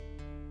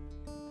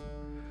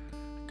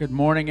Good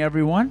morning,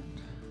 everyone.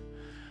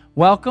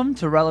 Welcome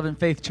to Relevant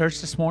Faith Church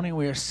this morning.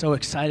 We are so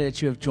excited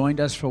that you have joined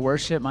us for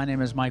worship. My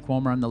name is Mike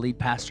Womer. I'm the lead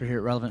pastor here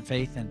at Relevant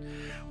Faith, and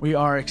we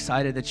are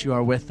excited that you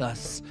are with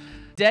us.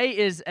 Today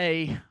is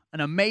an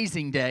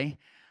amazing day.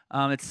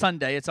 It's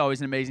Sunday. It's always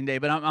an amazing day,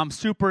 but I'm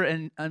super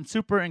and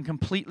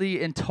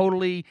completely and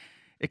totally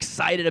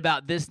excited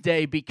about this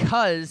day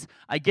because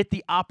I get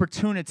the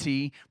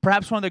opportunity,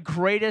 perhaps one of the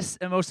greatest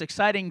and most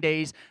exciting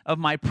days of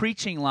my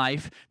preaching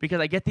life,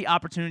 because I get the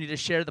opportunity to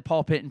share the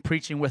pulpit and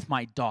preaching with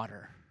my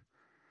daughter.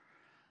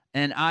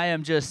 And I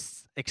am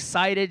just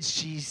excited.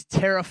 She's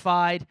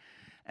terrified,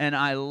 and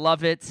I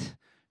love it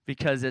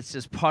because it's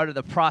just part of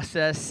the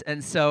process.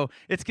 And so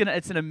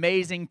it's an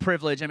amazing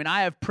privilege. I mean,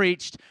 I have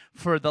preached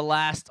for the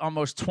last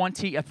almost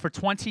 20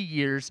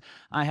 years.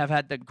 I have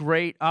had the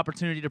great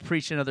opportunity to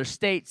preach in other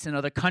states and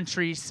other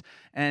countries.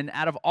 And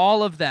out of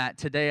all of that,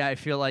 today I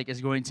feel like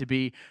is going to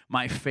be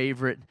my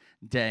favorite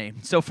day.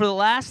 So for the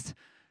last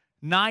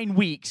 9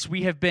 weeks,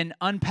 we have been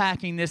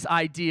unpacking this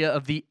idea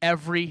of the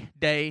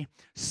everyday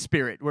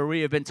Spirit, where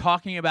we have been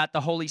talking about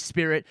the Holy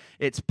Spirit,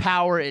 its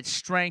power, its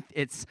strength,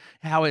 its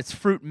how its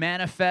fruit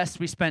manifests.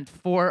 We spent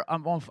 4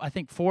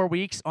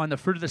 weeks on the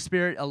fruit of the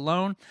Spirit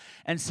alone,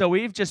 and so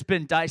we've just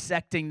been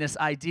dissecting this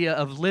idea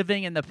of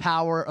living in the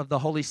power of the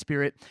Holy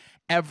Spirit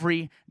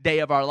every day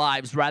of our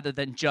lives, rather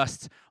than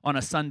just on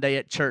a Sunday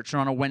at church or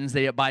on a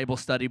Wednesday at Bible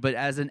study, but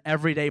as an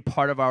everyday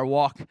part of our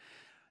walk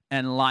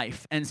and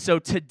life. And so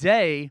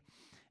today,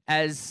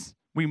 as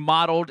we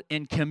modeled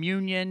in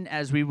communion,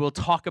 as we will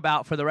talk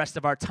about for the rest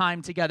of our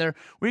time together,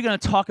 we're going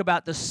to talk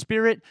about the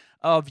spirit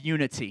of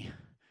unity.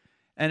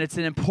 And it's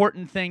an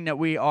important thing that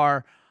we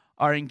are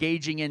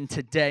engaging in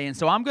today. And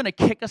so I'm going to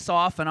kick us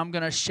off, and I'm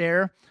going to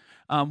share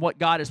what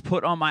God has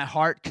put on my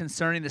heart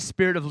concerning the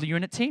spirit of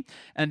unity.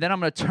 And then I'm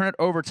going to turn it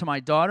over to my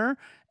daughter,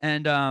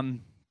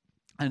 and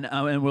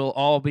we'll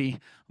all be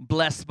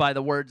blessed by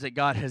the words that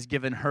God has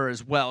given her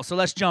as well. So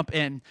let's jump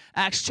in.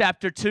 Acts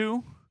chapter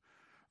 2.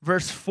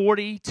 Verse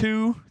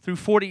 42 through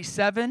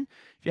 47.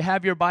 If you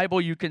have your Bible,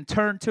 you can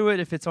turn to it.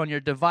 If it's on your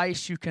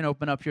device, you can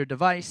open up your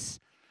device.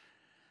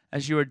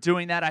 As you are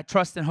doing that, I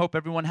trust and hope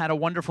everyone had a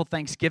wonderful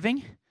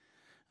Thanksgiving.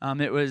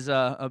 It was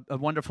a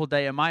wonderful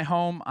day in my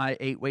home. I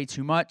ate way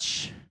too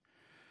much.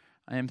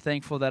 I am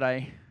thankful that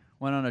I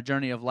went on a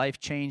journey of life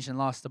change and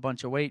lost a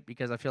bunch of weight,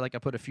 because I feel like I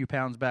put a few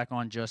pounds back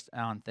on just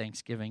on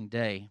Thanksgiving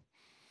Day.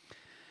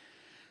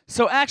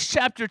 So Acts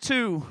chapter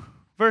 2.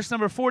 Verse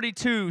number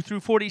 42 through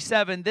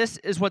 47, this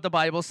is what the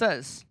Bible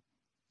says.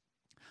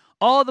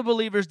 All the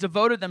believers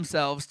devoted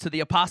themselves to the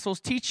apostles'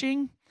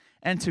 teaching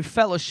and to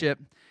fellowship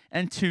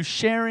and to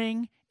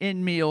sharing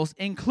in meals,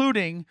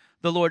 including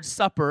the Lord's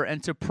Supper,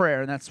 and to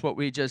prayer. And that's what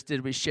we just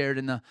did. We shared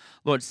in the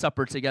Lord's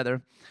Supper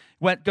together.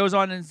 What goes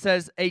on and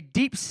says, a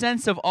deep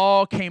sense of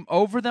awe came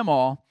over them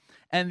all,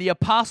 and the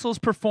apostles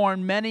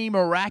performed many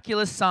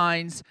miraculous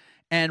signs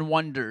and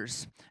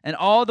wonders. And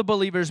all the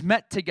believers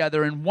met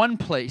together in one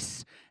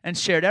place and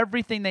shared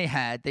everything they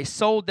had. They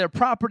sold their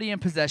property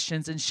and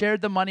possessions and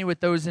shared the money with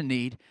those in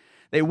need.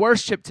 They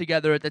worshiped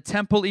together at the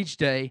temple each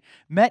day,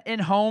 met in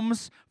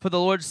homes for the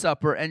Lord's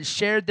Supper, and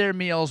shared their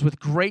meals with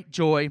great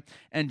joy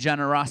and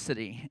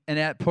generosity. And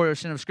that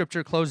portion of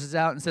Scripture closes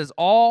out and says,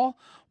 all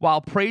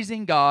while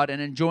praising God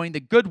and enjoying the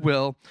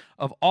goodwill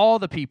of all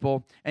the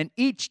people. And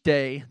each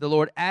day the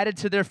Lord added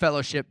to their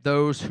fellowship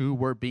those who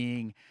were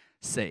being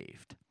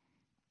saved.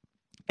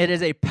 It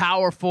is a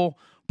powerful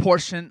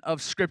portion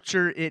of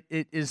Scripture.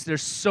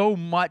 There's so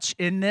much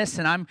in this,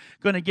 and I'm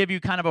going to give you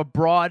kind of a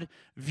broad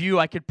view.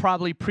 I could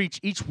probably preach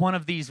each one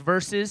of these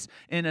verses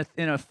in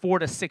a 4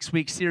 to 6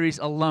 week series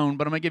alone,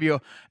 but I'm going to give you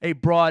a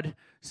broad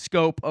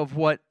scope of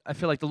what I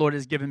feel like the Lord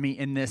has given me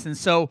in this. And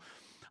so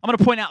I'm going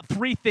to point out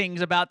 3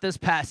 things about this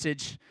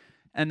passage,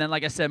 and then,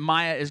 like I said,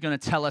 Maya is going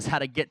to tell us how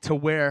to get to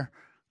where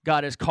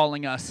God is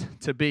calling us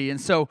to be. And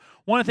so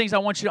one of the things I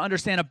want you to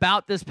understand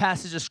about this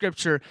passage of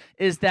Scripture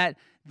is that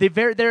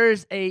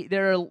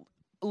there are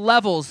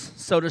levels,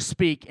 so to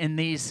speak, in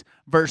these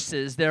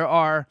verses. There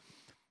are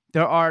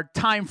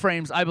time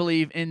frames, I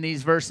believe, in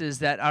these verses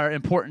that are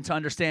important to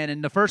understand.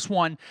 And the first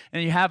one,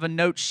 and you have a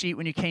note sheet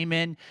when you came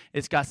in,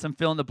 it's got some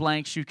fill in the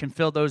blanks. You can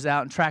fill those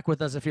out and track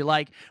with us if you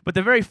like. But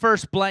the very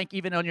first blank,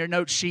 even on your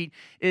note sheet,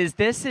 is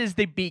this is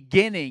the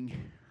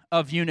beginning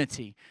of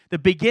unity. The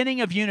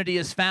beginning of unity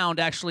is found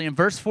actually in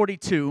verse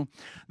 42.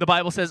 The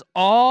Bible says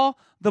all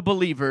the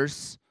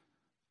believers.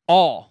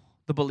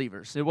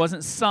 It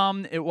wasn't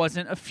some, it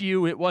wasn't a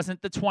few, it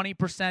wasn't the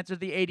 20% or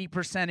the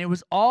 80%. It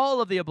was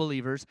all of the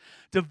believers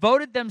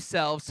devoted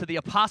themselves to the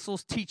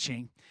apostles'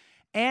 teaching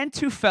and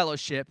to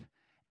fellowship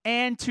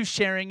and to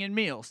sharing in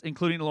meals,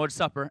 including the Lord's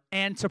Supper,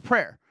 and to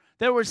prayer.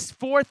 There were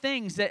 4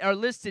 things that are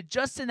listed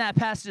just in that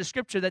passage of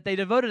Scripture that they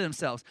devoted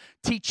themselves: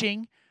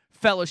 teaching,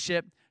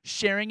 fellowship,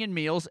 sharing in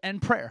meals,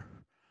 and prayer.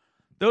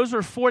 Those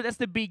were 4. That's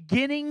the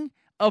beginning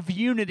of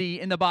unity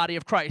in the body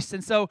of Christ.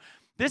 And so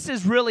this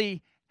is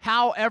really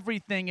how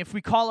everything, if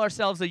we call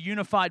ourselves a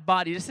unified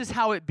body, this is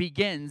how it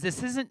begins.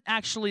 This isn't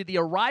actually the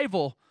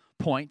arrival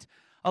point.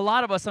 A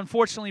lot of us,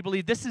 unfortunately,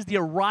 believe this is the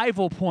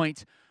arrival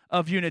point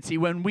of unity.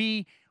 When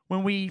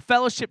we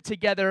fellowship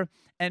together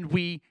and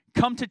we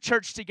come to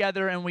church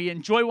together and we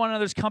enjoy one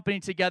another's company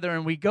together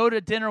and we go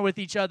to dinner with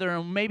each other,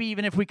 and maybe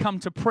even if we come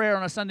to prayer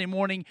on a Sunday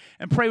morning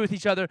and pray with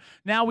each other,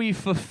 now we've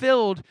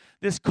fulfilled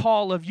this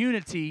call of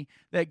unity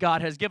that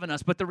God has given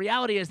us. But the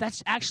reality is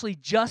that's actually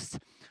just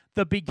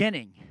the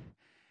beginning.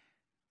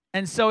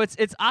 And so it's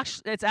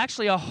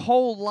actually a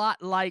whole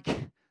lot like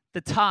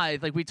the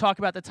tithe. Like we talk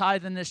about the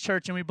tithe in this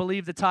church and we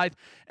believe the tithe,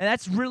 and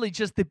that's really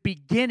just the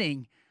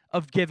beginning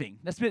of giving.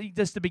 That's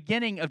just the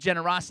beginning of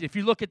generosity. If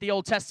you look at the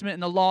Old Testament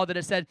and the law that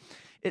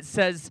it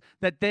says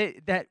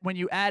that when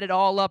you add it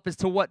all up as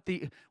to what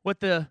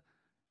the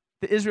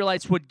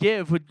Israelites would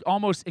give would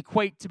almost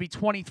equate to be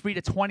 23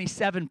 to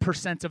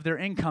 27% of their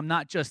income,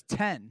 not just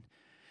 10.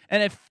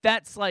 And if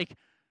that's like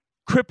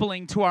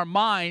crippling to our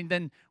mind,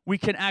 then we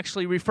can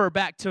actually refer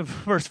back to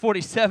verse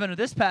 47 of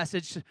this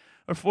passage,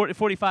 or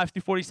 45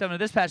 through 47 of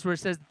this passage, where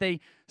it says that they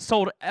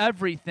sold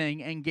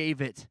everything and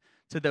gave it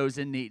to those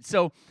in need.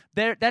 So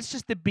that's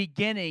just the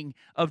beginning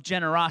of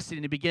generosity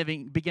and the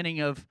beginning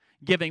of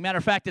giving. Matter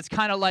of fact, it's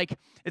kind of like,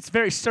 it's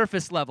very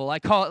surface level. I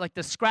call it like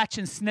the scratch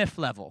and sniff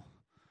level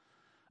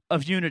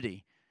of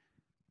unity.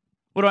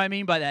 What do I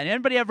mean by that?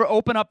 Anybody ever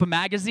open up a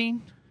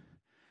magazine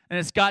and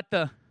it's got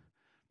the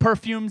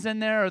perfumes in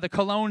there or the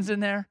colognes in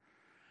there,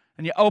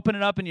 and you open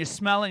it up and you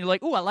smell it and you're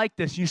like, "Ooh, I like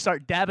this." You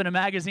start dabbing a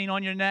magazine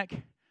on your neck.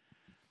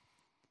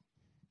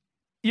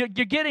 You're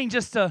getting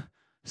just a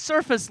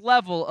surface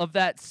level of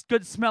that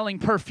good-smelling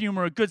perfume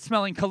or a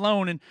good-smelling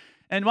cologne,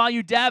 and while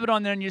you dab it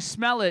on there and you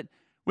smell it,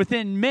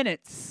 within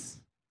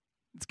minutes,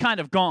 it's kind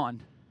of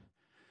gone.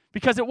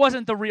 Because it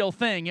wasn't the real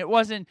thing. You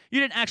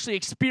didn't actually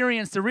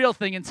experience the real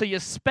thing until you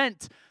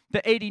spent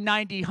the $80,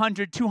 $90,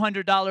 $100,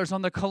 $200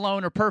 on the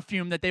cologne or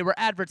perfume that they were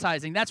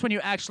advertising. That's when you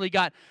actually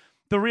got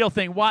the real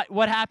thing.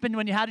 What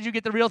happened how did you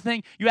get the real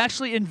thing? You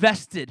actually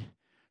invested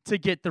to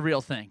get the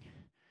real thing.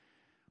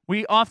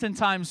 We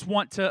oftentimes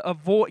want to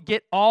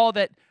get all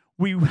that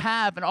we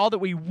have and all that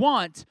we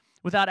want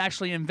without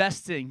actually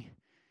investing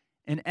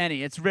in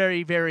any. It's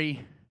very,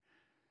 very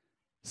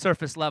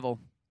surface level.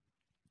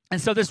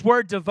 And so this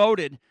word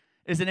devoted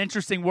is an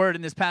interesting word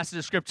in this passage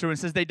of Scripture. And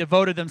it says they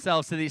devoted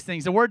themselves to these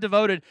things. The word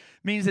devoted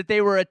means that they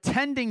were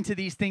attending to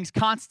these things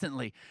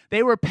constantly.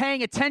 They were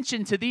paying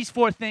attention to these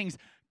four things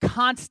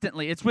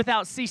constantly. It's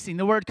without ceasing.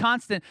 The word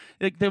constant,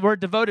 the word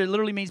devoted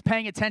literally means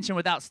paying attention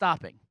without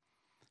stopping.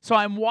 So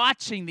I'm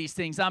watching these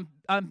things. I'm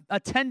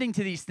attending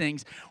to these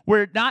things.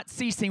 We're not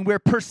ceasing. We're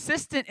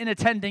persistent in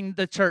attending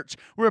the church.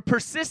 We're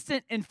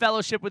persistent in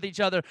fellowship with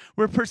each other.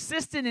 We're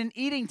persistent in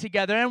eating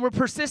together, and we're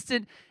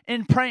persistent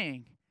in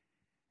praying.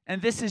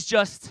 And this is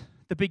just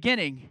the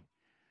beginning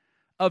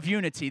of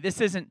unity.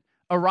 This isn't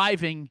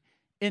arriving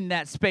in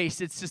that space.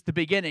 It's just the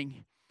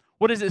beginning.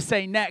 What does it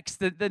say next?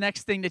 The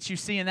next thing that you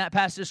see in that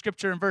passage of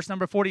Scripture in verse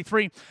number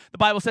 43, the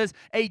Bible says,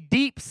 a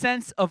deep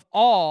sense of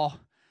awe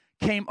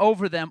came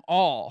over them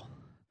all,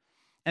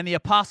 and the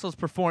apostles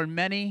performed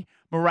many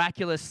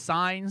miraculous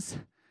signs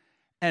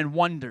and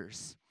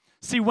wonders.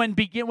 See, when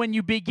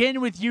you begin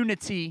with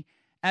unity,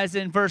 as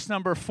in verse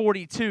number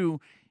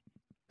 42,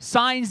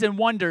 signs and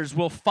wonders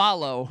will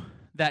follow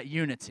that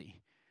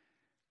unity.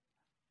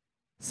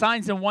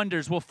 Signs and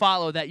wonders will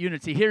follow that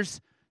unity.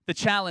 Here's the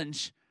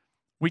challenge.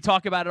 We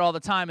talk about it all the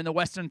time in the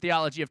Western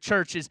theology of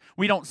church is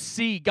we don't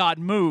see God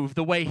move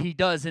the way he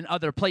does in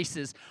other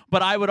places.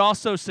 But I would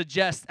also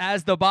suggest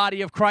as the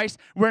body of Christ,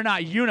 we're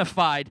not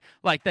unified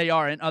like they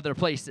are in other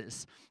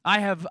places. I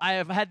have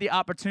had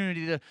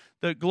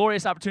the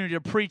glorious opportunity to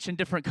preach in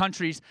different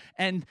countries,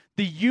 and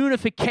the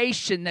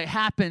unification that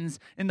happens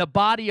in the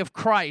body of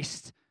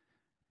Christ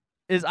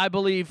is, I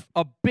believe,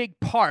 a big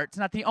part,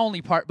 not the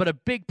only part, but a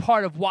big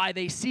part of why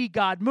they see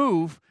God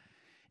move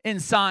in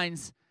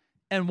signs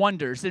and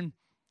wonders. And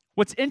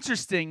what's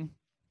interesting,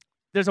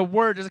 there's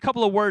a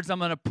couple of words I'm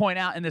going to point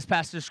out in this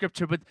passage of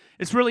Scripture, but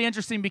it's really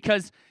interesting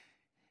because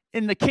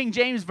in the King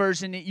James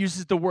Version, it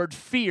uses the word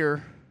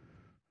fear.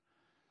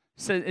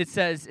 So it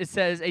says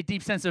a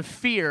deep sense of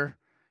fear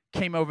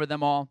came over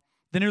them all.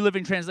 The New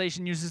Living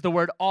Translation uses the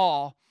word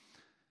awe.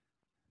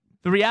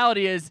 The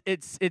reality is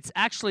it's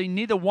actually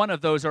neither one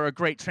of those are a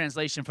great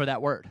translation for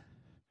that word.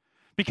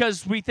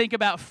 Because we think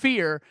about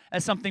fear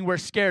as something we're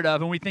scared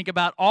of, and we think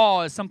about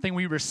awe as something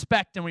we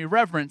respect and we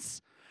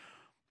reverence.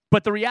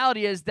 But the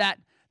reality is that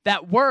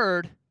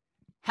word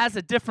has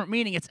a different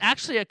meaning. It's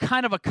actually a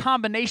kind of a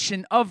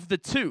combination of the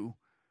two.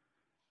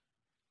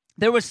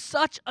 There was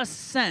such a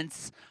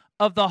sense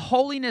of the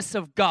holiness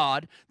of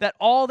God that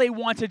all they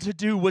wanted to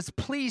do was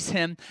please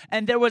him,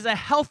 and there was a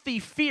healthy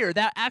fear.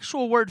 That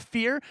actual word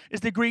fear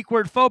is the Greek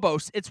word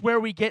phobos. It's where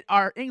we get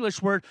our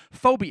English word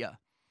phobia.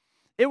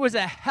 It was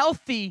a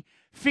healthy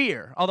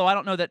fear, although I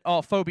don't know that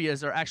all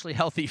phobias are actually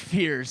healthy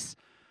fears,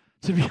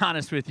 to be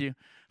honest with you.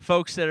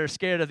 Folks that are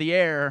scared of the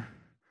air,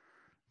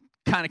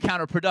 kind of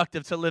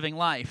counterproductive to living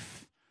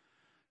life.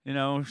 You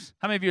know,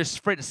 how many of you are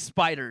afraid of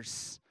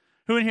spiders?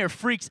 Who in here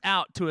freaks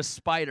out to a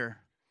spider?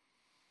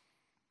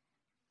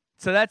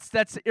 So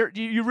that's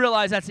you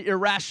realize that's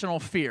irrational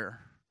fear.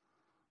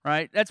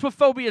 right? That's what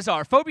phobias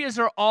are. Phobias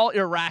are all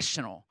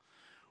irrational.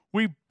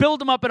 We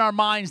build them up in our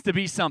minds to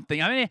be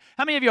something. I mean,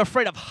 how many of you are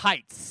afraid of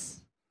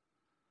heights?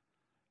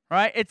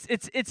 Right?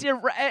 It's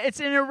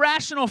an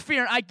irrational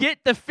fear. I get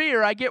the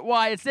fear. I get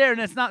why it's there, and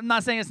I'm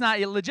not saying it's not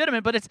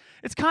illegitimate, but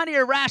it's kind of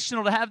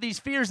irrational to have these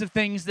fears of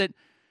things that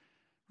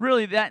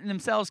really that in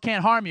themselves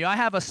can't harm you. I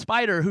have a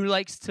spider who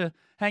likes to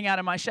hang out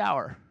in my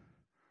shower,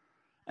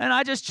 and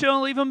I just chill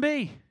and leave him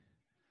be.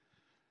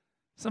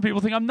 Some people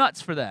think I'm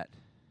nuts for that.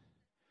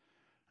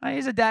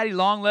 He's a daddy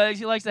long legs.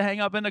 He likes to hang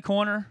up in the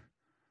corner.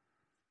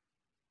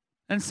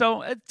 And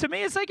so to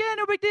me, it's like,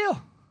 no big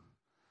deal.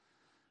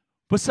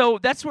 But so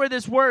that's where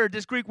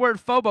this Greek word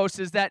phobos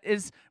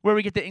is where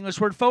we get the English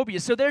word phobia.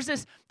 So there's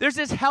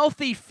this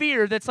healthy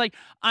fear that's like,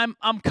 I'm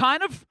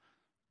kind of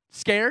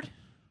scared,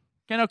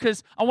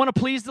 because I want to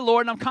please the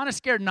Lord, and I'm kind of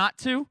scared not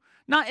to.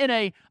 Not in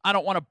a I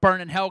don't want to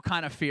burn in hell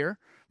kind of fear,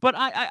 but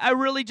I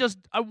really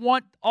I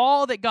want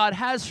all that God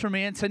has for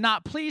me, and to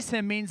not please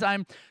Him means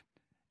I'm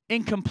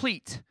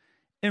incomplete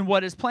in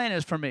what His plan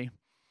is for me.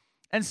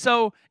 And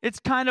so it's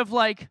kind of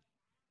like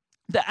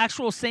the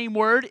actual same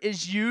word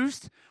is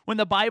used when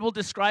the Bible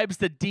describes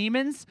the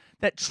demons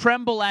that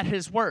tremble at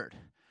His word.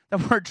 The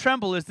word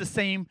tremble is the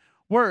same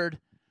word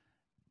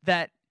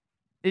that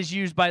is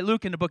used by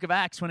Luke in the book of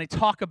Acts when they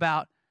talk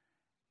about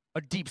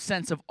a deep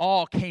sense of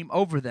awe came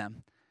over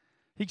them.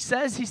 He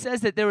says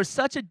that there was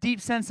such a deep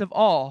sense of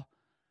awe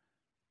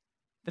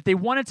that they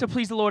wanted to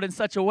please the Lord in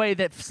such a way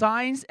that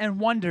signs and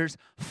wonders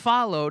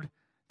followed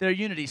their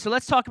unity. So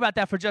let's talk about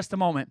that for just a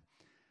moment.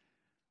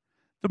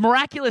 The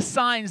miraculous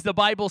signs the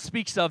Bible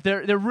speaks of,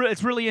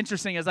 it's really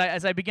interesting as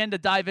I began to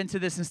dive into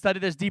this and study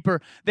this deeper.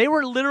 They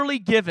were literally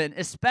given,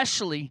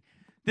 especially,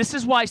 this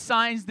is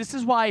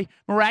why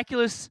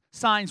miraculous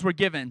signs were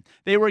given.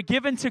 They were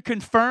given to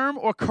confirm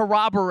or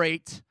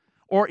corroborate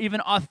or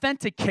even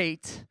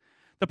authenticate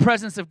the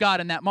presence of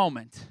God in that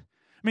moment.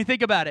 I mean,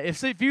 think about it.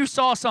 If you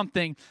saw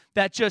something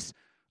that just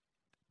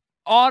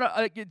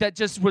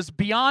was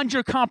beyond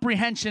your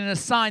comprehension and a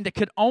sign that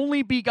could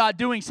only be God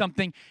doing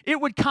something, it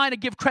would kind of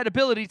give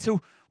credibility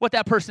to what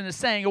that person is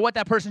saying or what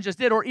that person just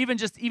did, or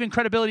even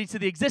credibility to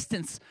the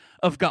existence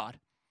of God.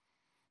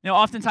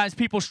 Oftentimes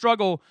people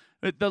struggle,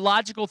 the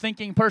logical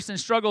thinking person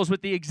struggles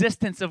with the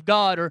existence of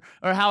God or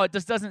how it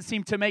just doesn't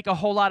seem to make a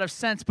whole lot of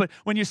sense. But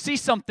when you see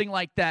something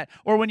like that,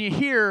 or when you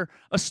hear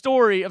a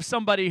story of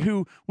somebody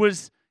who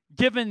was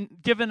given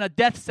a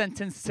death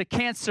sentence to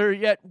cancer,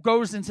 yet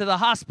goes into the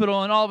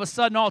hospital and all of a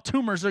sudden all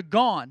tumors are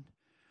gone.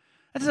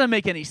 That doesn't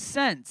make any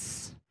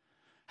sense.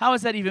 How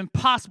is that even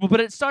possible?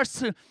 But it starts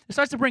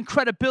to bring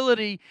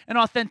credibility and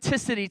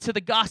authenticity to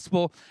the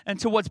gospel and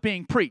to what's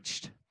being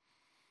preached.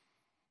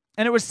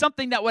 And it was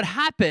something that would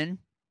happen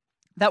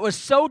that was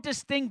so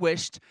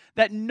distinguished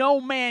that no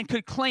man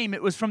could claim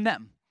it was from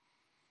them.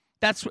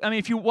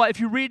 If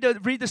you read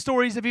the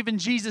stories of even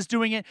Jesus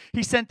doing it,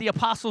 He sent the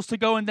apostles to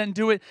go and then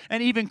do it,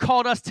 and even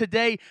called us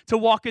today to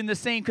walk in the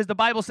same, because the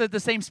Bible says the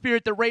same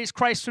Spirit that raised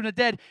Christ from the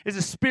dead is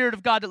the Spirit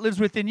of God that lives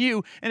within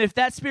you. And if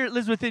that Spirit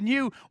lives within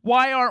you,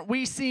 why aren't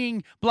we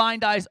seeing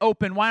blind eyes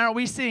open? Why aren't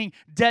we seeing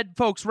dead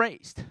folks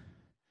raised?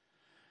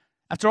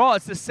 After all,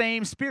 it's the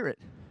same Spirit.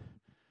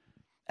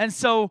 And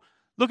so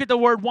look at the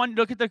word one.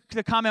 Look at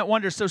the comment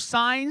wonders. So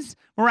signs,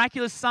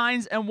 miraculous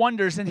signs and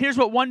wonders. And here's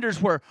what wonders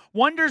were.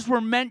 Wonders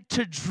were meant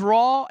to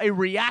draw a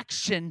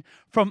reaction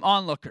from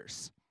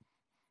onlookers.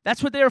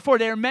 That's what they were for.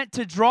 They were meant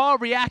to draw a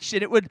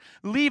reaction. It would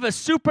leave a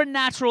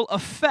supernatural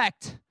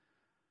effect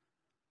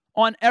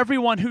on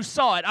everyone who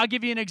saw it. I'll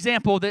give you an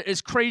example that is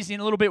crazy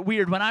and a little bit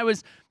weird. When I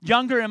was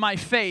younger in my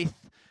faith,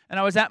 and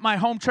I was at my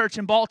home church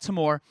in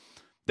Baltimore,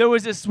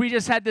 we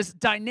just had this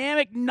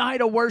dynamic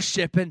night of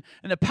worship, and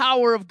the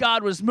power of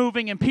God was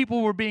moving, and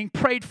people were being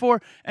prayed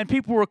for, and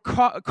people were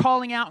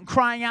calling out and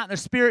crying out in the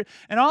Spirit.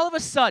 And all of a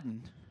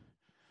sudden,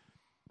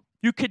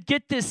 you could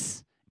get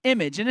this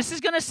image, and this is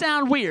going to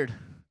sound weird,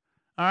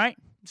 all right?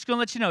 I'm just going to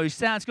let you know, it's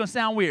going to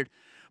sound weird.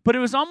 But it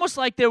was almost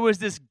like there was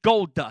this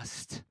gold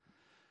dust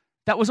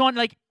that was on,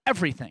 like,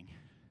 everything.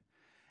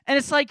 And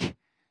it's like,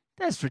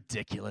 that's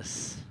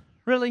ridiculous.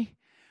 Really?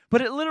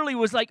 But it literally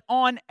was like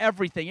on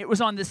everything. It was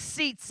on the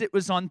seats. It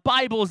was on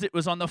Bibles. It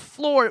was on the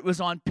floor. It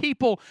was on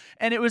people.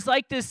 And it was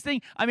like this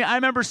thing. I mean, I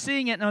remember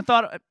seeing it and I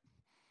thought,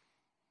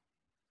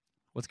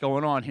 what's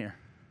going on here?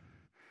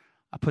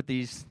 I put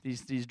these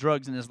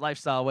drugs and this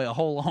lifestyle away a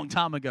whole long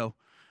time ago.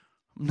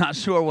 I'm not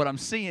sure what I'm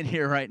seeing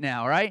here right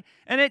now, right?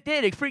 And it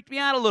did. It freaked me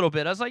out a little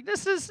bit. I was like,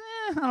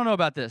 I don't know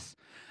about this.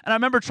 And I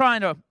remember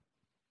trying to,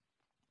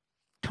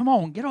 come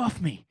on, get off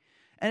me.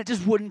 And it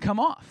just wouldn't come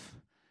off.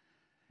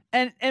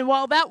 And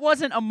while that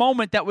wasn't a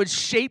moment that would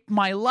shape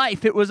my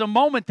life, it was a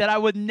moment that I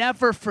would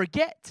never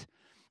forget.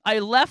 I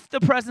left the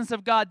presence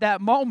of God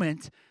that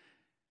moment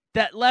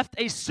that left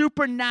a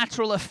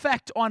supernatural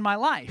effect on my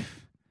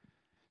life.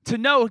 To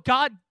know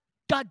God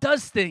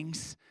does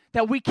things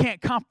that we can't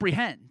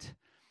comprehend.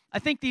 I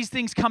think these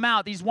things come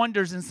out, these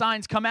wonders and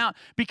signs come out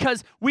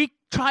because we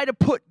try to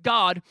put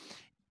God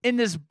in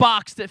this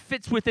box that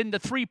fits within the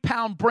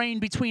 3-pound brain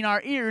between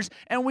our ears,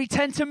 and we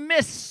tend to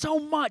miss so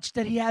much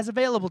that he has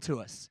available to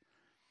us.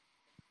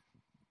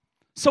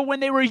 So when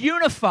they were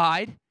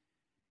unified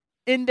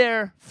in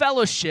their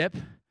fellowship,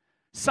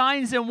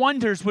 signs and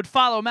wonders would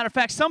follow. Matter of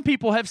fact, some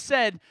people have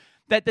said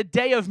that the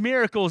day of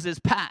miracles is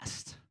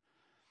past.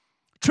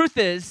 Truth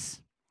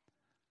is,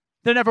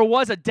 there never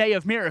was a day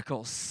of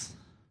miracles.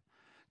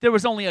 There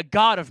was only a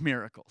God of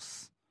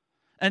miracles.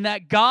 And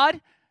that God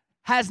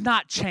has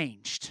not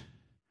changed.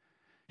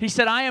 He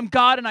said, I am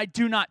God and I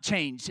do not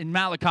change in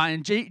Malachi.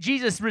 And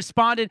Jesus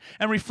responded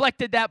and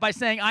reflected that by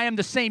saying, I am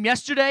the same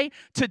yesterday,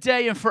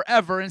 today, and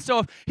forever. And so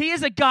if he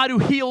is a God who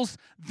heals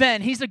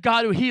then, he's a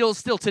God who heals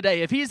still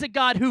today. If he's a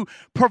God who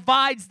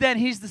provides then,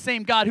 he's the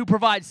same God who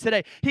provides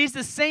today. He's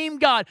the same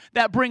God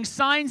that brings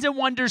signs and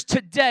wonders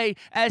today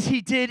as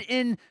he did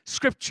in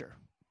Scripture.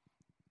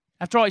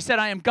 After all, he said,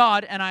 I am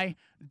God and I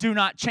do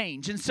not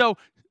change. And so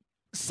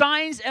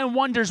signs and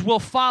wonders will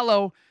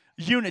follow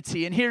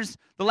unity. And here's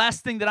the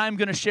last thing that I'm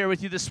going to share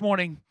with you this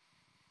morning,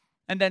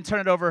 and then turn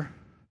it over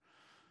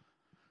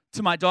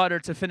to my daughter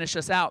to finish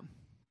us out,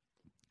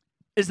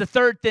 is the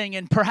third thing,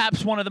 and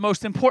perhaps one of the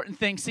most important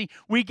things. See,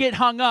 we get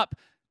hung up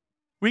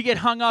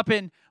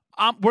in,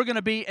 we're going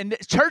to be, and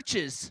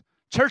churches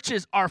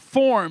are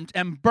formed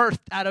and birthed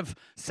out of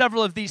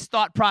several of these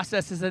thought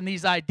processes and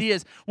these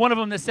ideas. One of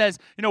them that says,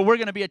 we're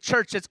going to be a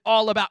church that's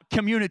all about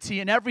community,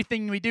 and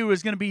everything we do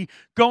is going to be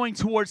going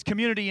towards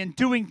community and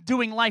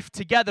doing life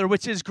together,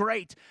 which is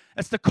great.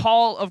 That's the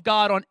call of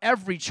God on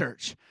every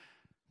church,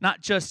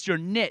 not just your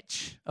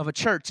niche of a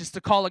church. It's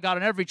the call of God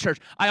on every church.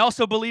 I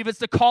also believe it's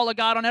the call of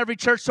God on every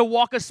church to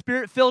walk a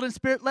Spirit-filled and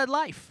Spirit-led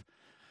life.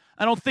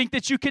 I don't think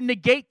that you can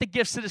negate the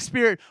gifts of the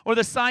Spirit or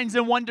the signs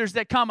and wonders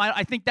that come.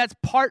 I think that's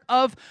part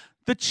of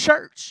the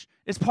church.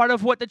 It's part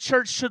of what the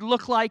church should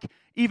look like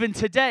even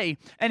today.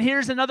 And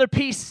here's another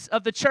piece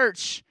of the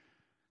church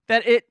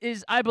that it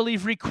is, I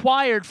believe,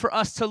 required for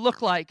us to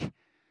look like,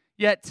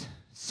 yet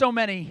so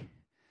many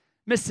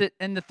miss it.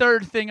 And the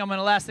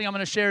last thing I'm going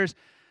to share is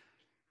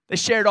they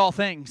shared all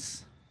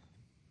things.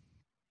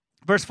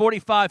 Verse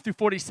 45 through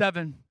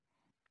 47.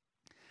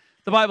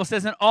 The Bible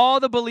says, and all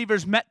the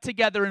believers met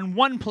together in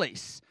one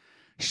place,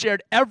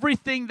 shared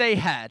everything they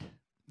had.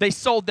 They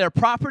sold their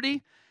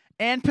property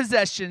and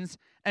possessions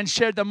and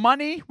shared the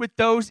money with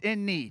those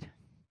in need.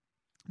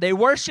 They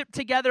worshiped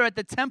together at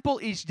the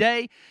temple each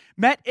day,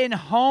 met in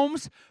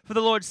homes for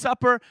the Lord's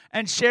Supper,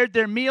 and shared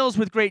their meals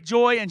with great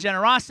joy and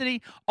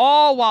generosity,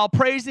 all while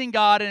praising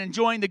God and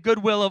enjoying the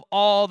goodwill of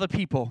all the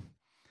people.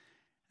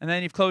 And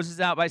then he closes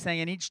out by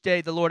saying, and each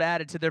day the Lord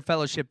added to their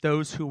fellowship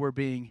those who were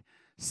being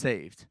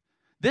saved.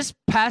 This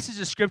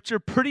passage of Scripture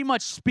pretty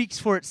much speaks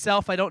for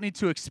itself. I don't need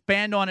to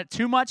expand on it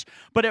too much,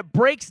 but it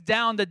breaks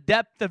down the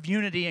depth of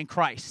unity in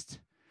Christ.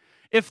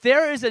 If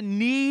there is a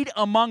need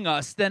among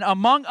us, then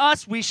among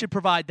us we should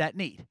provide that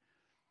need.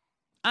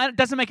 It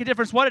doesn't make a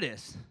difference what it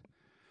is.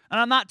 And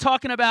I'm not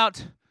talking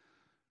about,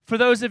 for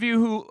those of you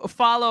who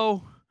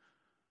follow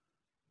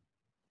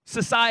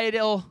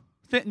societal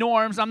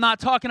norms, I'm not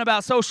talking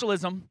about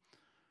socialism,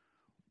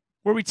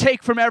 where we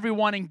take from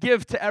everyone and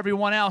give to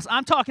everyone else.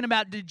 I'm talking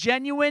about the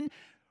genuine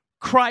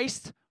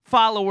Christ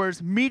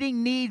followers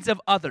meeting needs of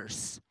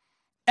others.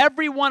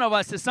 Every one of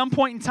us at some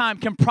point in time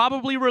can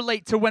probably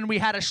relate to when we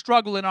had a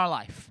struggle in our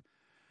life,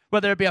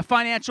 whether it be a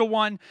financial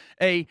one,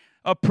 a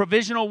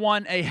provisional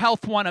one, a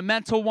health one, a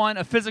mental one,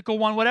 a physical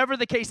one, whatever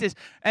the case is.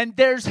 And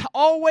there's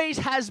always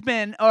has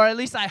been, or at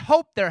least I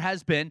hope there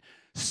has been,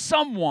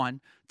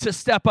 someone to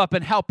step up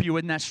and help you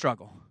in that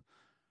struggle.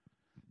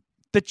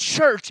 The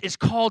church is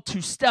called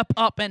to step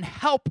up and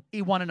help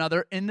one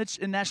another in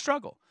that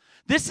struggle.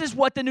 This is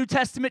what the New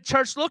Testament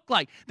church looked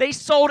like. They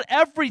sold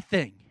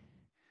everything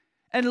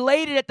and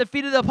laid it at the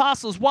feet of the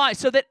apostles. Why?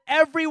 So that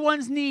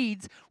everyone's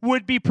needs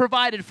would be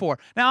provided for.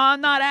 Now,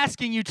 I'm not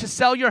asking you to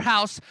sell your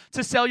house,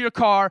 to sell your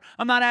car.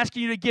 I'm not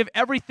asking you to give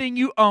everything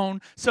you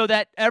own so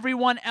that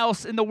everyone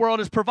else in the world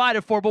is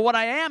provided for. But what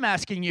I am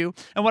asking you,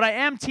 and what I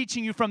am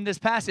teaching you from this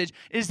passage,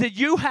 is that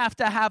you have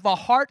to have a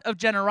heart of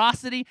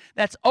generosity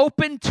that's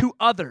open to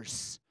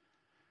others.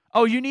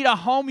 Oh, you need a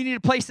home, you need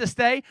a place to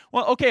stay?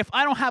 Well, okay, if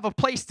I don't have a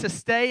place to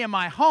stay in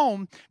my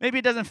home, maybe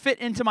it doesn't fit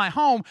into my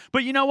home,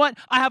 but you know what?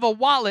 I have a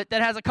wallet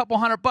that has a couple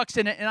 $100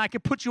 in it, and I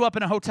could put you up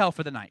in a hotel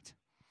for the night.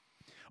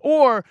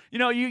 Or,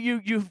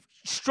 you've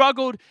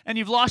struggled and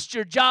you've lost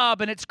your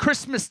job and it's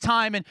Christmas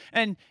time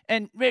and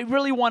they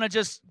really want to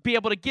just be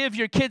able to give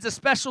your kids a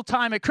special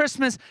time at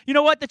Christmas. You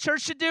know what the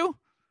church should do?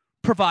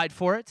 Provide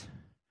for it.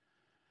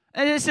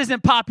 And this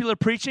isn't popular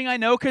preaching, I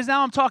know, because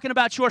now I'm talking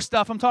about your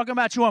stuff. I'm talking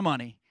about your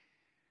money.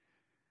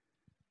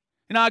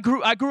 I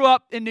grew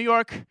up in New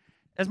York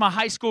as my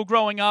high school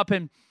growing up,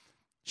 and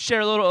share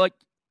a little,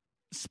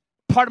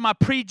 part of my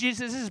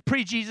pre-Jesus. This is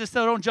pre-Jesus,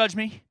 so don't judge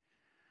me.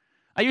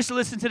 I used to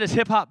listen to this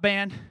hip-hop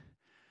band,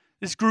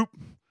 this group,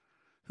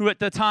 who at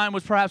the time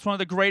was perhaps one of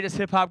the greatest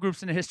hip-hop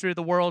groups in the history of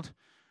the world.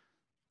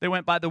 They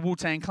went by the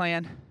Wu-Tang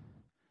Clan.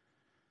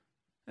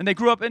 And they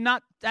grew up, and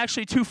not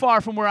actually too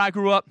far from where I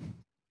grew up.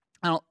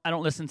 I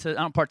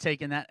don't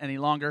partake in that any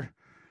longer.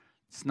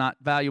 It's not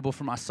valuable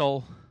for my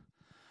soul.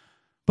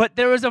 But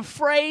there was a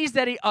phrase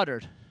that he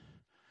uttered,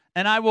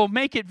 and I will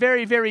make it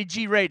very, very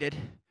G-rated.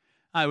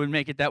 I would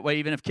make it that way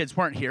even if kids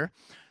weren't here.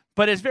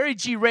 But it's very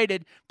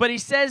G-rated. But he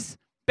says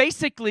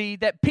basically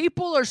that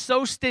people are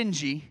so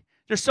stingy,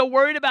 they're so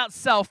worried about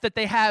self that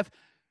they have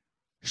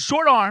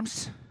short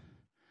arms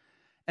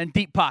and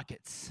deep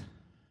pockets.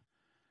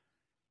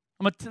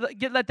 I'm going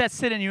to let that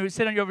sit on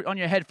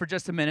your head for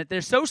just a minute.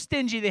 They're so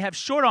stingy, they have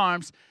short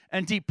arms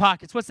and deep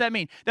pockets. What's that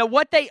mean? That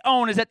what they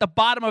own is at the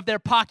bottom of their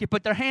pocket,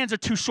 but their hands are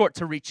too short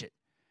to reach it,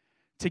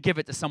 to give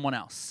it to someone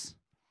else.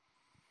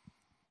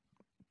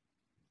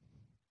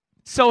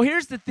 So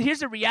here's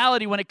the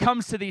reality when it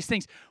comes to these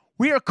things.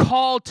 We are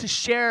called to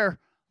share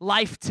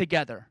life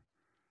together.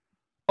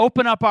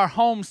 Open up our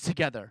homes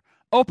together.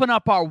 Open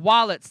up our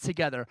wallets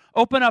together.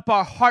 Open up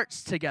our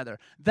hearts together.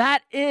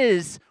 That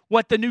is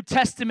what the New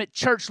Testament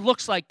church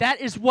looks like. That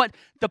is what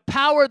the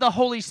power of the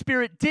Holy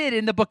Spirit did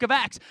in the book of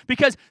Acts.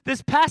 Because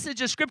this passage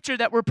of Scripture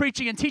that we're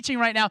preaching and teaching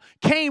right now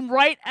came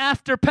right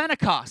after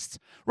Pentecost.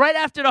 Right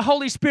after the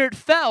Holy Spirit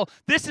fell,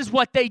 this is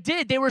what they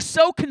did. They were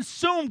so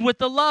consumed with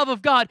the love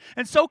of God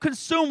and so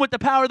consumed with the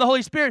power of the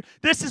Holy Spirit.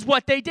 This is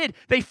what they did.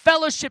 They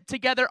fellowshiped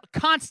together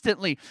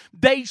constantly.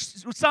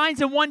 Signs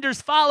and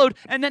wonders followed,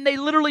 and then they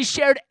literally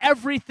shared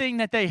everything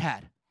that they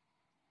had.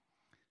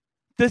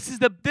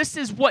 This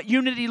is what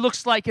unity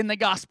looks like in the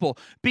gospel.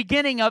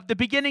 The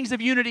beginnings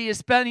of unity is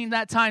spending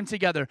that time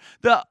together.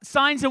 The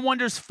signs and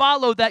wonders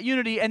followed that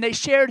unity, and they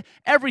shared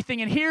everything.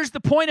 And here's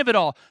the point of it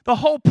all. The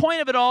whole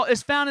point of it all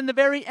is found in the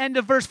very end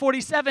of verse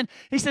 47.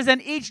 He says,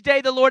 "And each day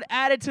the Lord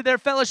added to their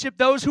fellowship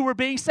those who were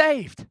being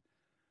saved."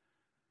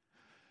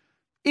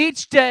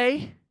 Each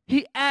day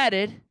he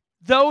added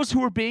those who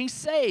were being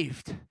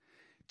saved.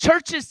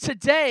 Churches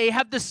today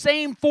have the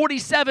same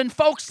 47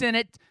 folks in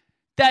it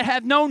that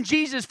have known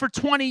Jesus for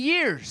 20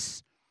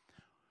 years.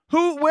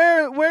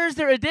 Where is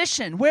their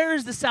addition? Where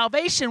is the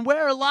salvation?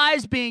 Where are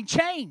lives being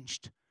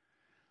changed?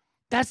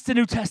 That's the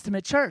New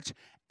Testament church.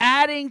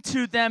 Adding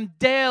to them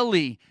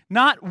daily,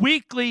 not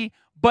weekly,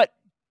 but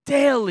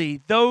daily,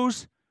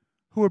 those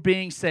who are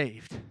being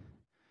saved.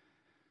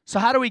 So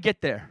how do we get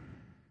there?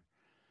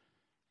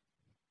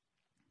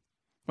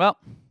 Well,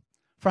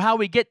 for how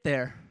we get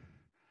there,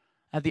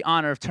 I have the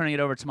honor of turning it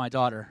over to my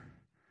daughter.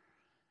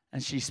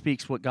 And she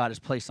speaks what God has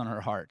placed on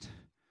her heart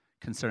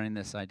concerning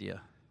this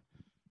idea.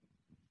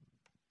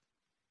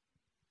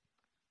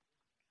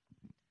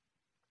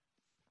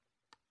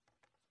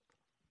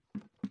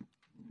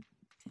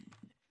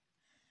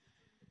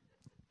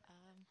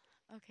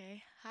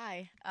 Okay.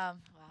 Hi. Wow,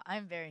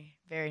 I'm very,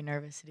 very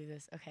nervous to do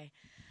this. Okay.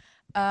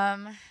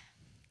 Okay.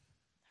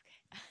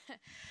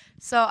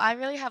 So I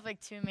really have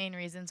like two main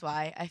reasons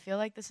why I feel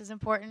like this is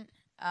important.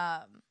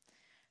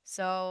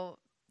 So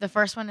the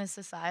first one is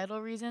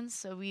societal reasons.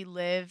 So we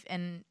live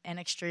in an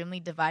extremely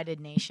divided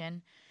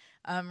nation.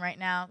 Right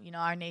now,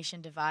 our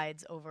nation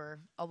divides over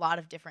a lot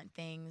of different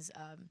things: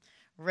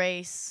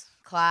 race,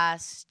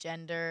 class,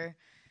 gender,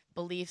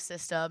 belief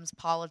systems,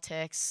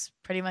 politics,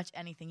 pretty much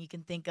anything you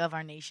can think of,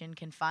 our nation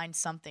can find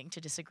something to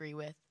disagree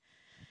with.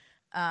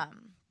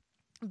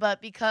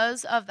 But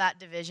because of that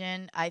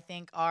division, I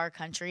think our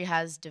country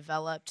has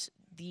developed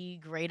the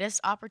greatest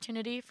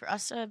opportunity for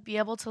us to be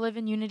able to live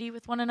in unity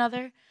with one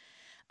another.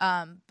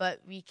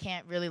 But we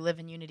can't really live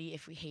in unity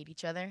if we hate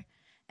each other.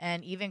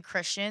 And even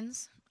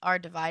Christians are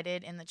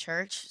divided in the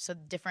church, so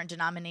different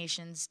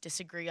denominations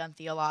disagree on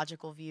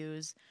theological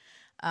views.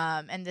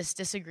 And this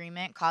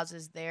disagreement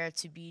causes there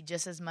to be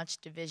just as much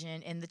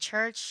division in the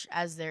church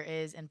as there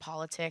is in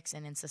politics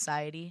and in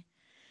society.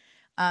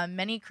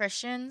 Many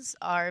Christians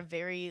are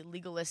very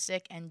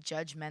legalistic and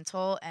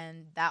judgmental,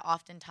 and that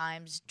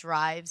oftentimes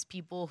drives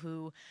people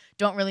who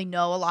don't really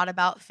know a lot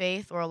about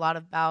faith or a lot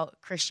about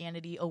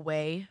Christianity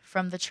away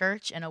from the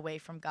church and away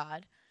from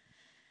God.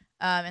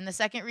 And the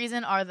second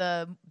reason are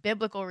the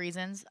biblical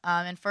reasons.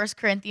 In 1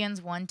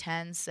 Corinthians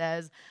 1:10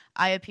 says,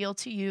 "I appeal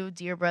to you,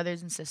 dear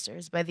brothers and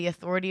sisters, by the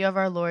authority of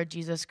our Lord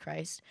Jesus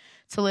Christ,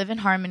 to live in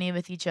harmony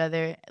with each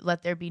other.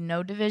 Let there be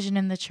no division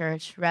in the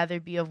church, rather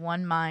be of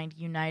one mind,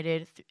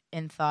 united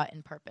in thought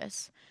and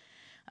purpose."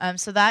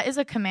 So that is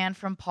a command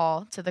from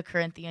Paul to the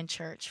Corinthian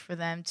church for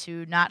them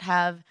to not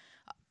have,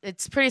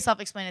 it's pretty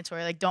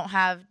self-explanatory, like don't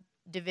have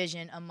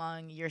division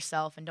among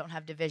yourself and don't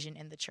have division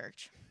in the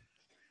church.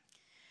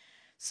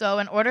 So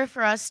in order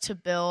for us to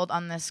build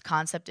on this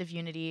concept of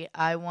unity,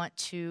 I want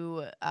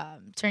to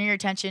turn your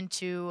attention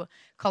to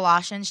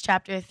Colossians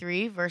chapter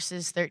 3,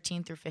 verses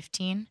 13 through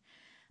 15.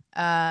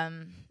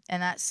 And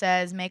that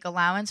says, "Make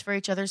allowance for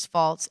each other's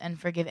faults and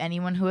forgive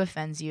anyone who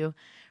offends you.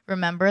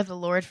 Remember, the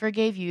Lord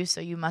forgave you, so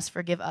you must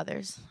forgive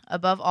others.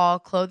 Above all,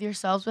 clothe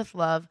yourselves with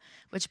love,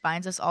 which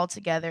binds us all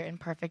together in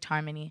perfect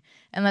harmony.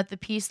 And let the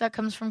peace that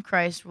comes from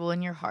Christ rule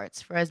in your hearts.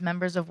 For as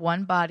members of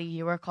one body,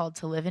 you are called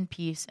to live in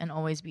peace and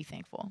always be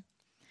thankful."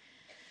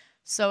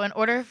 So in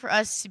order for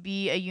us to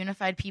be a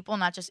unified people,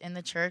 not just in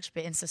the church,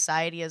 but in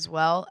society as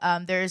well,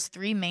 there's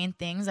three main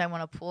things I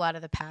want to pull out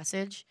of the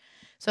passage.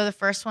 So the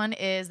first one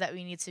is that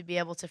we need to be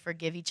able to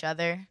forgive each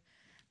other.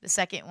 The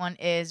second one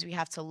is we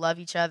have to love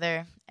each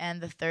other.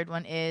 And the third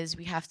one is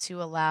we have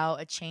to allow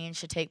a change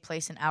to take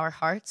place in our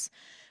hearts.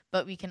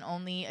 But we can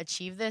only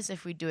achieve this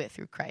if we do it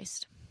through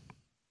Christ.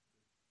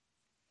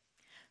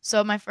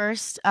 So my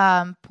first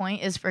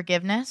point is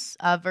forgiveness.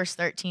 Verse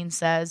 13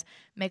 says,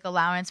 make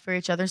allowance for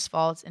each other's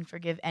faults and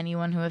forgive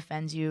anyone who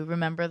offends you.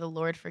 Remember, the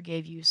Lord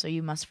forgave you, so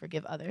you must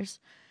forgive others.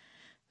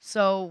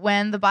 So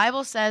when the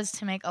Bible says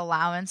to make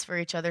allowance for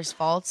each other's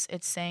faults,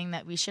 it's saying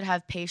that we should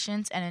have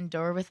patience and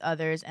endure with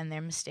others and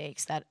their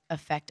mistakes that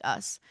affect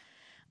us.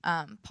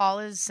 Paul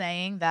is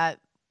saying that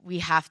we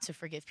have to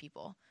forgive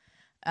people.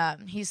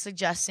 He's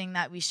suggesting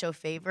that we show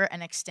favor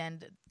and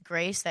extend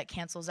grace that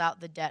cancels out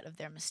the debt of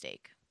their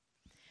mistake.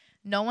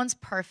 No one's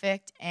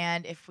perfect,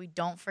 and if we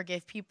don't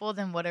forgive people,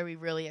 then what are we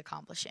really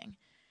accomplishing?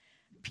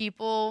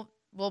 People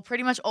will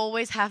pretty much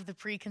always have the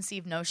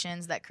preconceived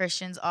notions that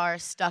Christians are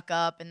stuck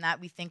up and that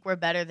we think we're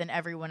better than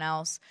everyone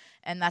else,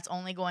 and that's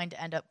only going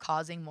to end up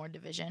causing more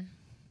division.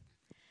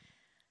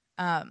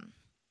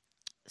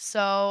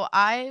 So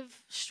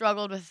I've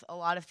struggled with a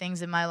lot of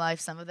things in my life,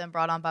 some of them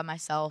brought on by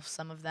myself,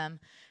 some of them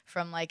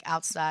from like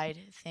outside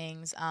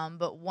things.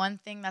 But one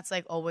thing that's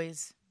like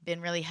always been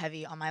really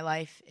heavy on my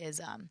life is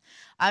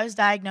I was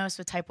diagnosed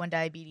with type 1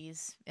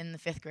 diabetes in the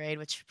 5th grade,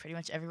 which pretty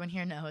much everyone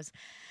here knows.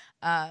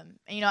 And,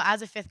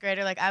 as a 5th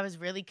grader, like I was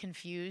really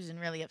confused and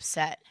really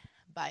upset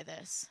by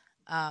this.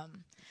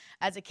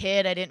 As a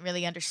kid, I didn't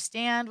really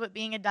understand what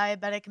being a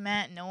diabetic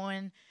meant. No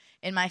one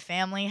in my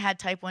family had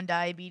type 1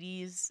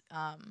 diabetes.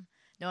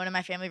 No one in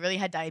my family really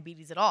had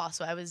diabetes at all.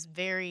 So I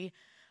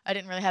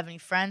didn't really have any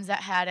friends that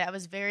had it. I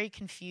was very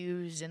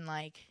confused and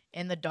like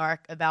in the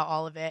dark about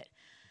all of it.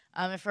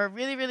 And for a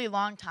really, really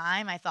long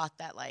time, I thought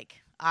that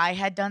like I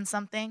had done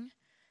something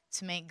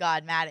to make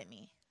God mad at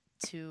me,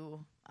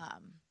 to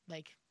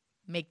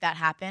make that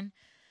happen.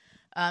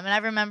 And I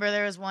remember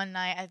there was one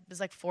night, I was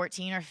like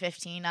 14 or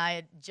 15. I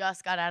had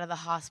just got out of the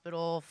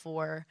hospital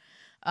for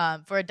a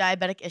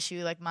diabetic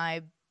issue, like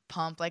my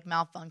pump like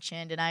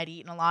malfunctioned, and I had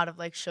eaten a lot of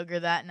like sugar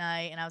that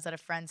night, and I was at a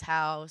friend's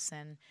house,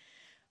 and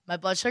my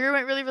blood sugar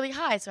went really, really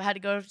high, so I had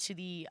to go to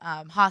the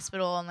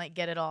hospital and like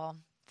get it all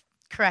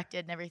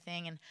corrected and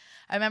everything. And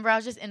I remember I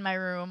was just in my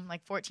room,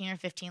 like 14 or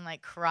 15,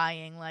 like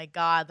crying, like,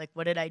 God, like,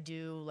 what did I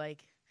do?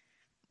 Like,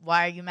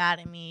 why are you mad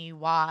at me?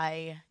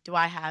 Why do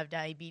I have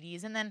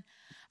diabetes? And then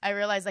I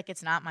realized, like,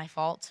 it's not my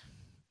fault.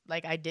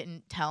 Like, I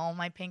didn't tell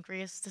my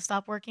pancreas to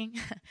stop working.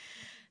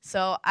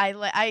 So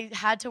I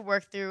had to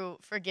work through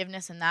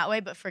forgiveness in that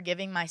way, but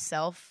forgiving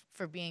myself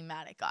for being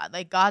mad at God.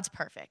 Like, God's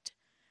perfect.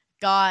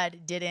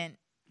 God didn't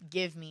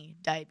give me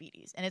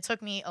diabetes. And it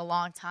took me a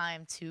long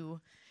time to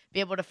be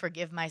able to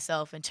forgive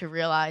myself and to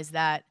realize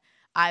that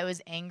I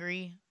was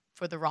angry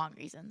for the wrong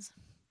reasons.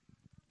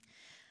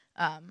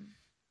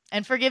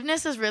 And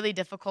forgiveness is really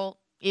difficult,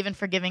 even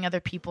forgiving other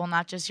people,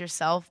 not just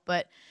yourself.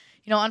 But,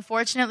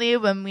 unfortunately,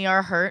 when we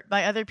are hurt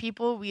by other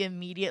people, we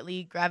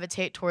immediately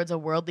gravitate towards a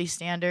worldly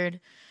standard.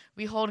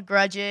 We hold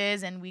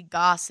grudges and we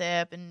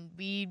gossip and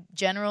we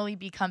generally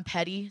become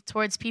petty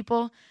towards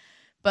people.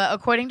 But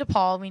according to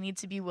Paul, we need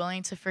to be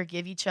willing to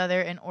forgive each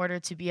other in order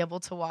to be able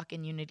to walk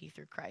in unity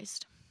through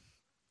Christ.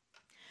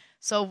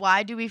 So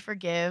why do we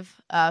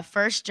forgive? 1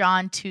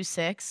 John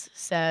 2:6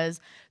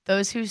 says,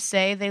 those who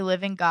say they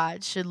live in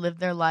God should live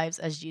their lives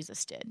as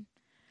Jesus did.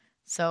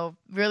 So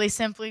really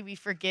simply, we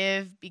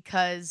forgive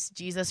because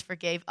Jesus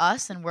forgave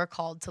us and we're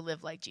called to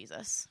live like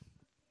Jesus.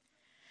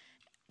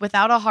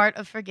 Without a heart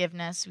of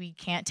forgiveness, we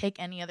can't take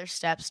any other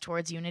steps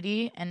towards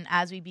unity. And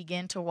as we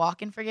begin to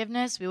walk in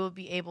forgiveness, we will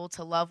be able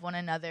to love one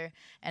another.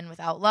 And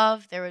without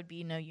love, there would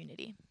be no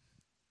unity.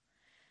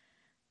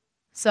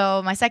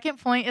 So my second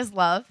point is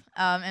love.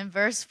 And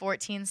verse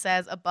 14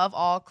 says, above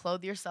all,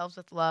 clothe yourselves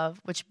with love,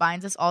 which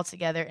binds us all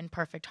together in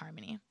perfect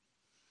harmony.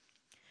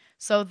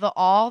 So the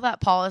all that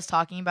Paul is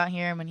talking about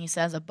here when he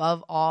says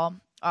above all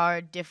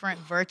are different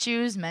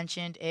virtues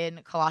mentioned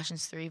in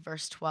Colossians 3,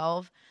 verse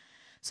 12.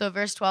 So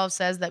verse 12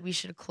 says that we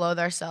should clothe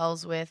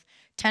ourselves with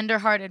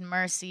tenderhearted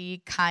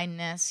mercy,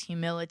 kindness,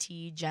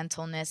 humility,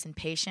 gentleness, and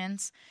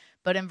patience.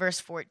 But in verse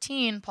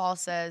 14, Paul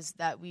says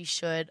that we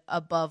should,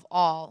 above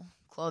all,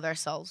 clothe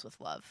ourselves with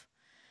love.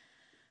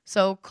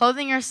 So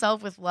clothing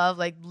yourself with love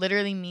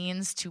literally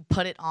means to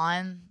put it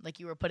on like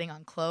you were putting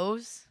on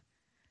clothes.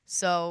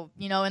 So,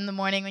 in the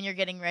morning when you're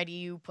getting ready,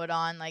 you put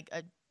on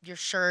your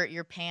shirt,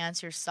 your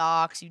pants, your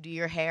socks, you do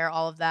your hair,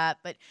 all of that.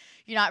 But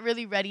you're not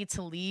really ready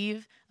to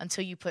leave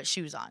until you put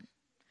shoes on.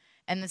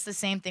 And it's the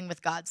same thing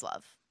with God's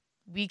love.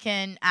 We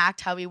can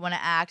act how we want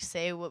to act,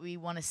 say what we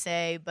want to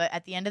say, but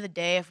at the end of the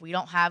day, if we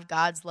don't have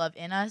God's love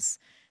in us,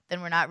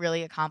 then we're not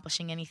really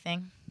accomplishing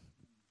anything.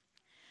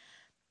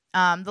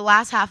 The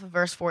last half of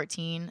verse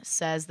 14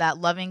 says that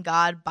loving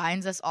God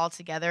binds us all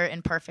together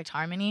in perfect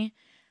harmony.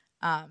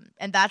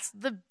 And that's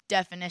the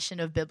definition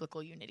of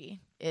biblical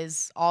unity,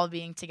 is all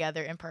being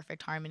together in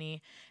perfect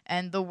harmony.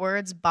 And the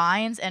words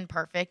binds and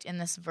perfect in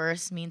this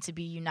verse mean to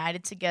be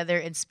united together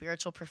in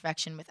spiritual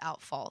perfection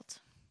without fault.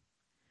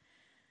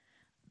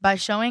 By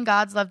showing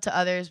God's love to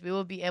others, we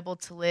will be able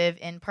to live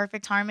in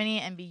perfect harmony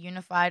and be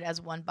unified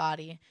as one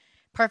body.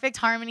 Perfect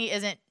harmony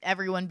isn't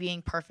everyone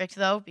being perfect,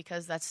 though,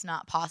 because that's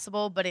not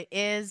possible, but it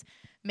is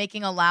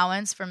making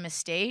allowance for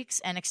mistakes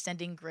and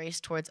extending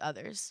grace towards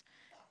others.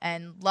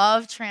 And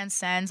love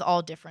transcends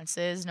all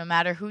differences, no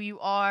matter who you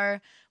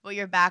are, what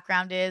your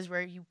background is,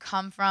 where you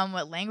come from,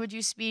 what language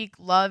you speak.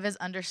 Love is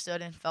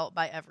understood and felt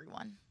by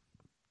everyone.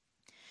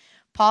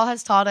 Paul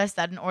has taught us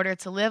that in order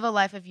to live a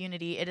life of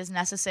unity, it is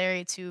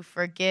necessary to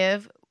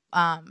forgive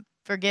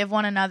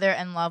one another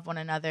and love one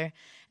another.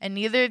 And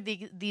neither of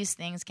these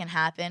things can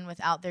happen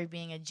without there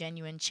being a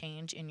genuine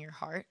change in your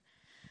heart.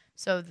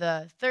 So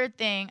the third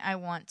thing I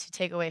want to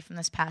take away from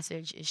this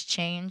passage is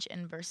change.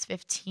 In verse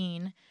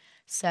 15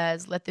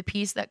 says, "Let the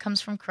peace that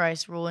comes from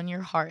Christ rule in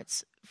your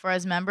hearts. For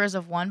as members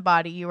of one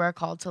body, you are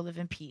called to live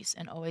in peace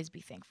and always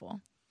be thankful."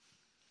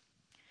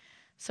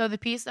 So the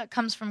peace that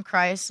comes from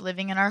Christ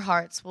living in our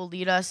hearts will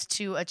lead us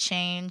to a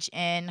change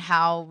in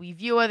how we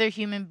view other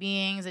human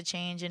beings, a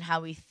change in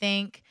how we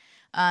think,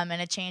 and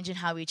a change in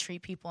how we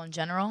treat people in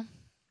general.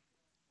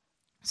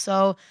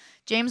 So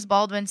James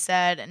Baldwin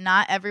said,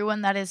 not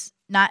everything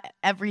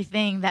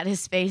that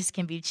is faced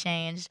can be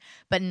changed,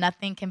 but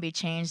nothing can be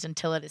changed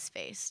until it is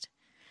faced.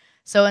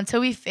 So until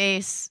we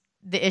face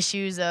the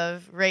issues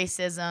of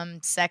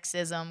racism,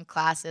 sexism,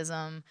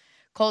 classism,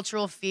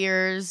 cultural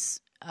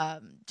fears,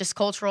 just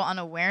cultural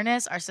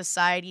unawareness, our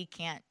society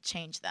can't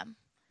change them.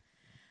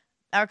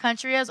 Our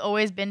country has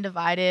always been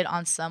divided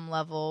on some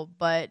level,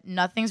 but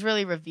nothing's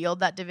really revealed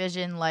that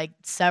division, like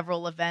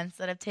several events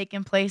that have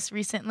taken place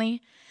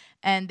recently,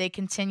 and they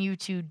continue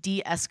to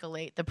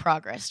de-escalate the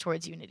progress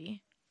towards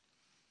unity.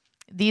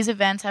 These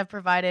events have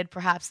provided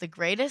perhaps the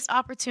greatest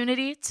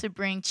opportunity to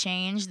bring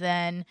change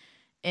than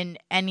in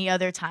any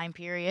other time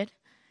period.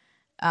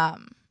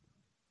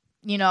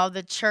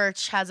 The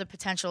church has a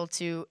potential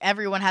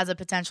everyone has a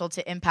potential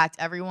to impact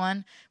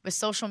everyone. With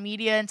social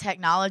media and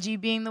technology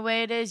being the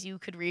way it is, you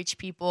could reach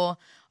people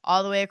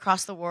all the way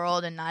across the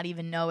world and not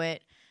even know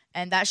it.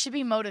 And that should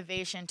be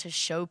motivation to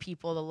show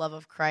people the love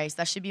of Christ.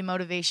 That should be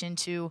motivation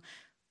to,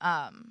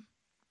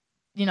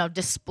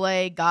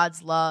 display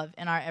God's love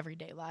in our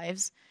everyday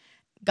lives.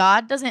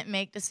 God doesn't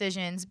make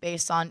decisions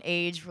based on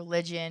age,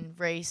 religion,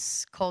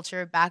 race,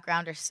 culture,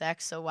 background, or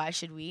sex, so why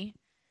should we?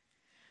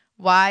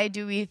 Why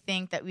do we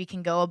think that we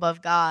can go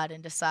above God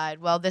and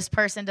decide, well, this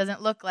person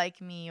doesn't look like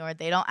me, or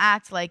they don't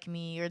act like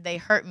me, or they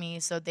hurt me,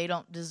 so they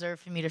don't deserve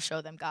for me to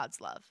show them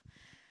God's love?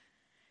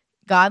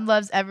 God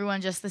loves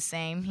everyone just the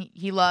same.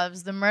 He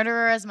loves the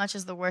murderer as much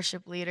as the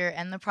worship leader,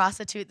 and the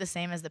prostitute the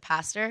same as the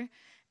pastor.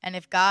 And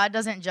if God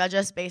doesn't judge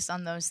us based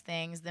on those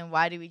things, then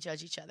why do we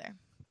judge each other?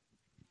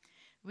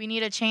 We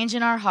need a change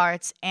in our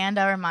hearts and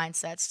our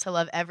mindsets to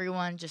love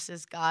everyone just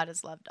as God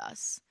has loved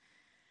us.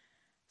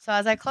 So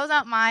as I close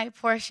out my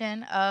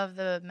portion of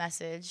the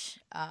message,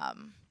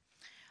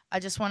 I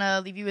just want to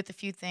leave you with a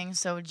few things.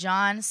 So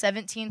John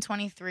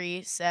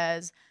 17:23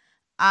 says,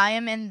 "I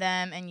am in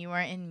them and you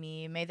are in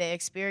me. May they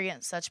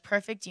experience such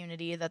perfect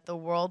unity that the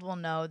world will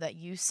know that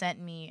you sent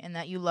me and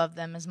that you love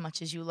them as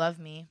much as you love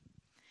me."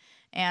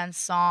 And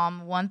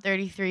Psalm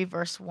 133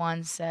 verse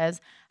 1 says,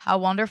 "How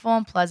wonderful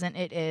and pleasant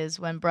it is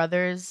when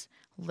brothers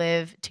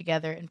live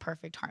together in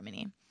perfect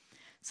harmony."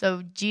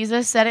 So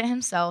Jesus said it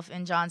himself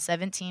in John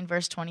 17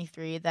 verse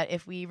 23 that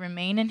if we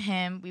remain in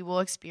him, we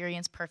will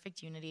experience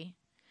perfect unity.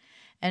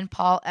 And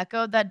Paul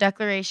echoed that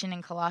declaration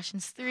in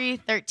Colossians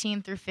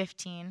 3:13 through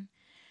 15.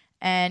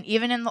 And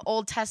even in the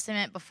Old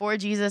Testament, before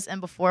Jesus and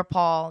before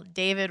Paul,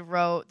 David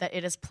wrote that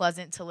it is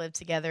pleasant to live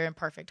together in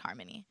perfect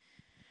harmony.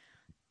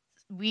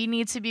 We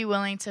need to be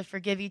willing to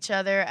forgive each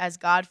other as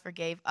God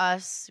forgave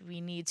us.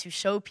 We need to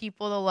show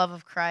people the love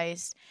of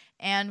Christ,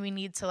 and we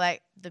need to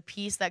let the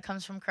peace that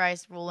comes from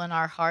Christ rule in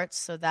our hearts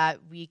so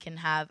that we can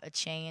have a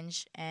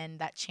change, and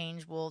that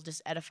change will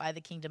just edify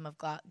the kingdom of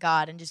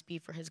God and just be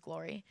for his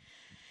glory.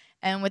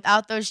 And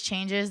without those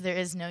changes, there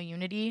is no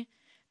unity.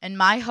 And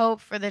my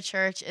hope for the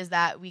church is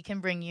that we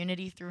can bring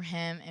unity through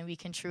him, and we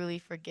can truly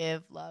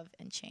forgive, love,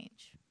 and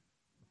change.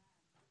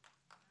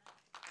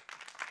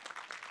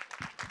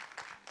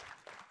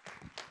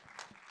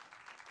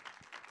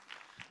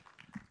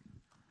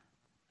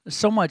 There's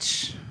so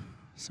much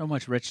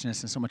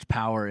richness and so much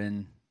power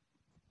in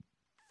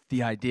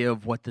the idea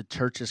of what the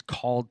church is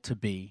called to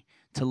be,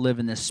 to live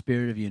in this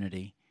spirit of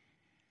unity.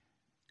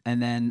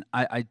 And then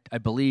I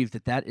believe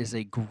that is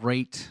a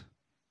great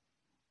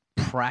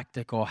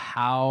practical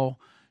how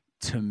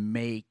to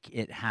make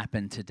it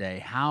happen today.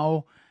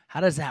 How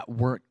does that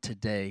work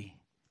today?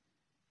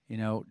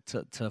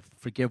 To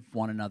forgive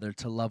one another,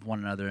 to love one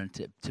another, and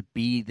to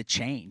be the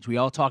change. We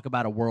all talk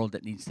about a world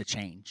that needs to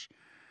change,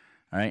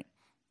 all right?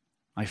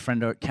 My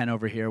friend Ken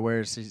over here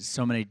wears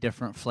so many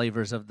different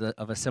flavors of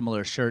a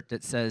similar shirt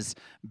that says,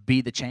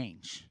 "Be the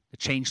change." The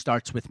change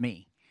starts with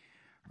me,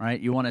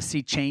 right? You want to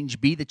see change,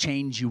 be the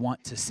change you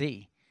want to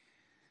see.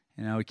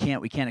 We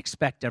can't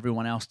expect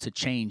everyone else to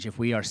change if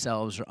we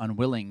ourselves are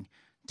unwilling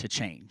to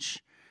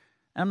change.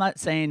 I'm not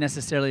saying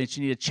necessarily that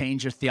you need to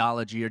change your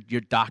theology or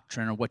your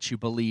doctrine or what you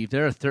believe.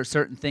 There are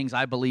certain things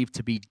I believe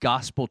to be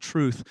gospel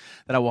truth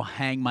that I will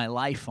hang my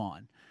life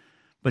on.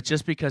 But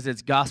just because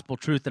it's gospel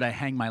truth that I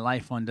hang my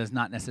life on does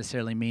not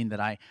necessarily mean that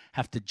I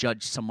have to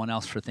judge someone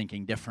else for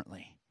thinking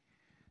differently.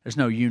 There's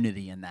no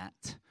unity in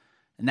that.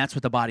 And that's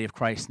what the body of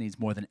Christ needs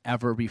more than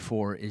ever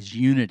before, is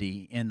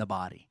unity in the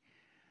body.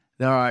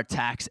 There are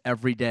attacks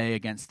every day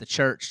against the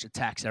church,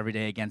 attacks every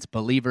day against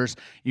believers.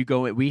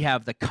 We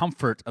have the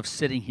comfort of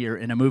sitting here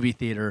in a movie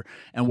theater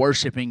and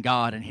worshiping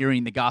God and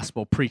hearing the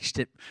gospel preached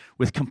it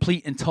with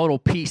complete and total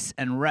peace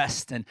and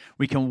rest. And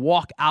we can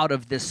walk out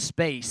of this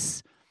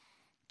space,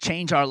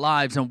 change our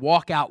lives, and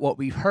walk out what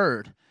we've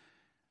heard.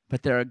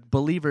 But there are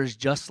believers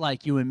just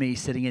like you and me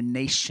sitting in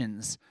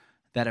nations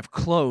that have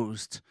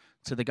closed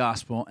to the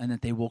gospel, and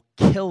that they will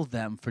kill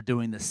them for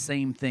doing the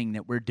same thing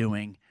that we're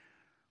doing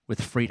with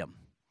freedom.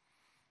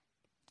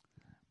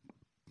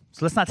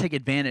 So let's not take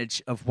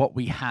advantage of what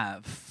we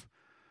have.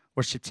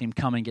 Worship team,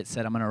 come and get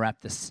set. I'm going to wrap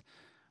this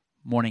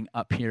morning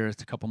up here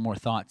with a couple more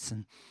thoughts.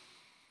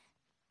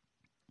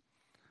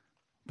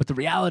 But the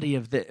reality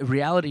of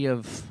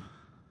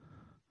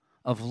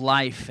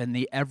life and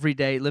the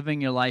everyday,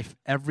 living your life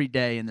every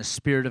day in the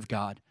Spirit of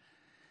God,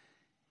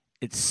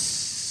 it's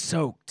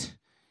soaked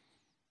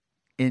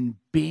in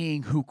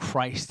being who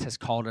Christ has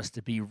called us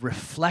to be,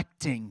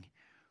 reflecting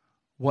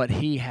what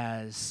he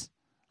has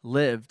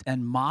lived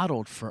and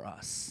modeled for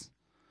us.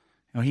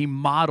 He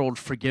modeled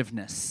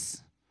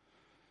forgiveness.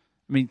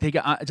 I mean,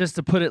 just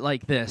to put it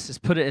like this,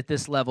 just put it at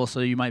this level so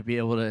you might be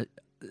able to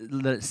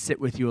let it sit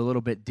with you a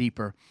little bit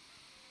deeper.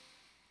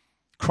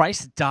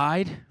 Christ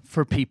died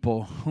for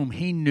people whom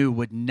he knew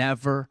would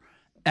never,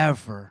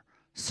 ever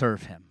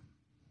serve him.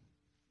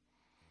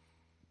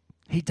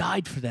 He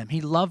died for them. He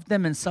loved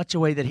them in such a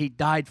way that he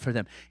died for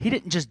them. He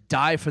didn't just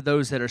die for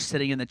those that are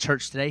sitting in the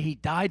church today. He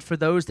died for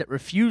those that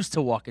refuse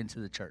to walk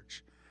into the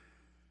church.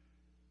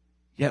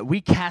 Yet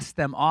we cast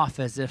them off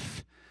as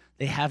if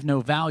they have no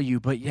value,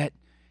 but yet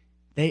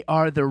they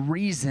are the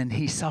reason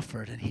he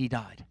suffered and he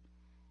died.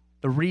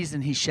 The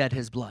reason he shed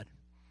his blood.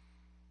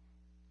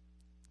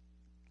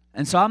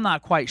 And so I'm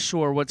not quite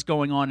sure what's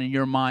going on in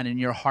your mind and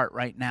your heart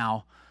right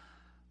now,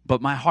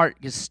 but my heart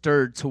gets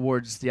stirred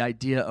towards the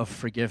idea of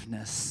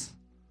forgiveness.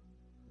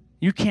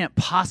 You can't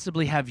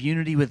possibly have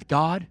unity with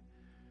God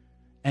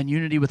and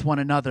unity with one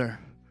another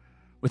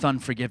with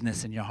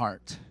unforgiveness in your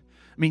heart.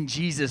 I mean,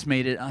 Jesus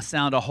made it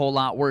sound a whole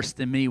lot worse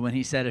than me when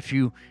he said, if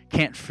you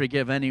can't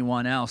forgive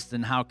anyone else,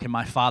 then how can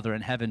my Father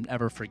in heaven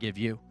ever forgive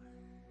you?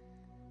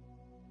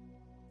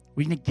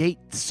 We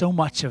negate so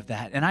much of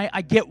that. And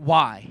I get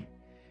why,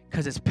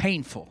 because it's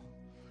painful.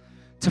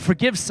 To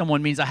forgive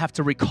someone means I have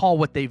to recall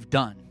what they've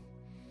done.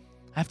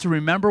 I have to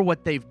remember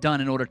what they've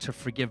done in order to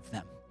forgive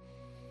them.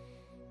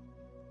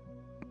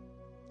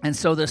 And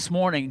so this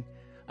morning,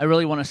 I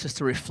really want us just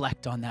to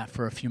reflect on that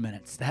for a few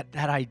minutes, that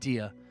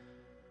idea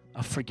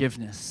of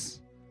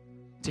forgiveness.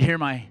 To hear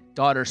my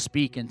daughter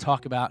speak and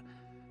talk about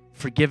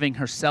forgiving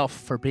herself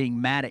for being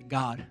mad at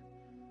God,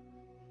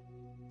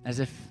 as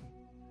if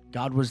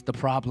God was the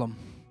problem.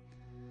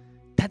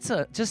 That's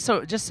just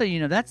so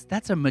you know,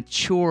 that's a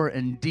mature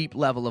and deep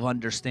level of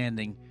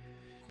understanding,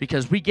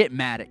 because we get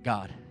mad at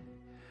God.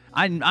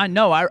 I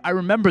know. I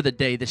remember the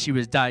day that she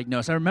was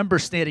diagnosed. I remember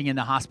standing in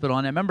the hospital,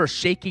 and I remember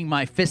shaking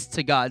my fist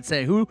to God,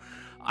 saying,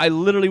 I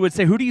literally would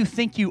say, who do you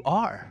think you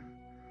are?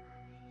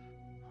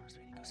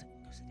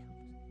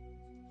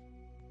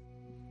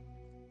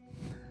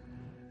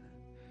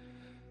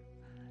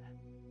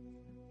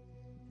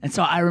 And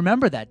so I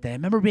remember that day. I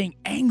remember being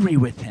angry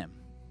with him,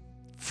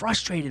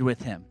 frustrated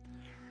with him,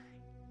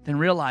 then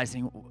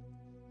realizing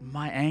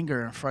my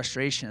anger and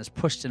frustration is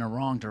pushed in a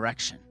wrong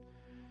direction.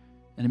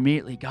 And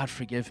immediately, God,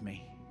 forgive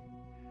me.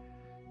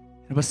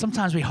 But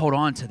sometimes we hold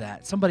on to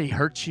that. Somebody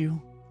hurts you.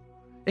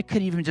 It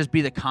could even just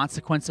be the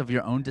consequence of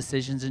your own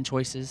decisions and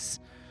choices.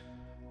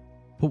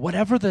 But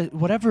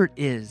whatever it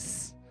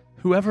is,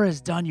 whoever has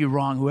done you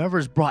wrong, whoever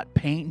has brought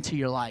pain to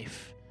your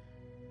life,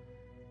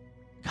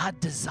 God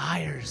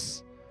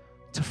desires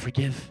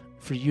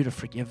for you to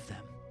forgive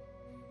them.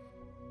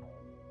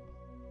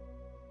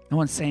 No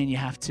one's saying you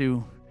have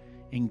to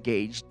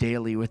engage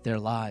daily with their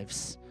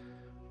lives.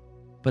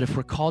 But if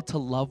we're called to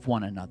love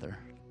one another,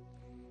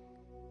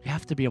 we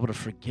have to be able to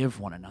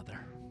forgive one another.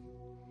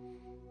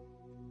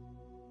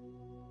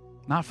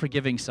 Not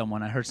forgiving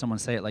someone, I heard someone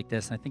say it like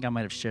this, and I think I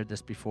might have shared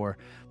this before,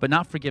 but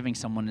not forgiving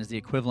someone is the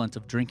equivalent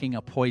of drinking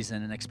a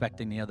poison and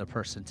expecting the other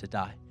person to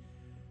die.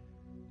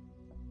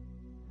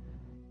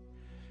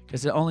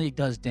 Because it only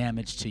does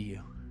damage to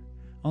you,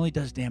 only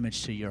does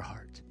damage to your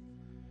heart.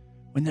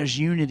 When there's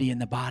unity in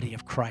the body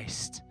of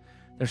Christ,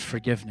 there's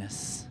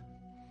forgiveness.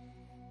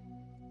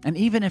 And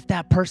even if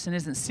that person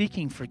isn't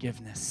seeking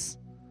forgiveness,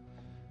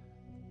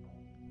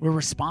 we're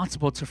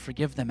responsible to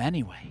forgive them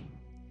anyway.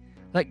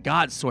 Let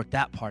God sort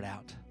that part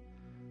out.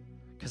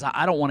 Because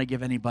I don't want to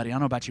give anybody, I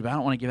don't know about you, but I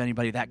don't want to give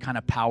anybody that kind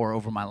of power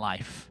over my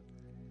life.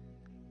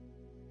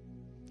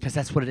 Because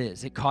that's what it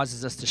is. It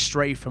causes us to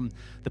stray from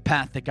the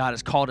path that God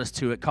has called us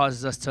to. It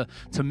causes us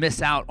to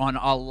miss out on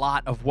a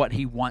lot of what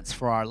he wants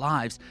for our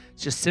lives,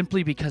 just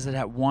simply because of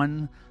that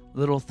one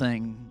little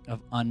thing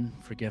of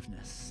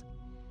unforgiveness.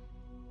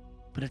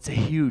 But it's a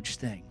huge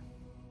thing.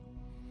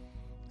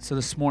 So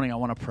this morning I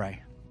want to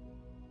pray.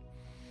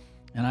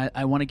 And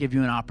I want to give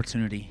you an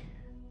opportunity.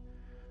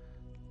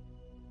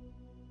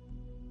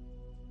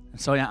 And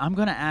so I'm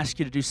going to ask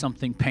you to do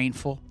something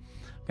painful.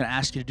 I'm going to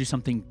ask you to do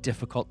something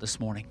difficult this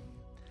morning.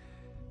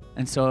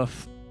 And so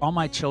if all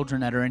my children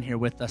that are in here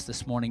with us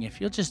this morning,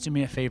 if you'll just do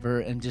me a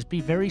favor and just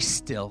be very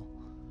still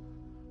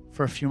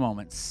for a few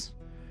moments.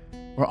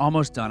 We're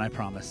almost done, I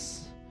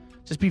promise.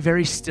 Just be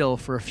very still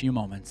for a few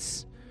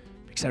moments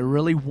because I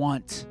really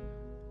want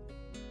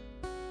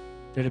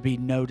there to be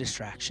no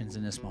distractions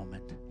in this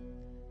moment.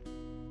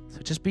 So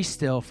just be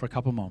still for a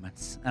couple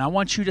moments. And I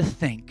want you to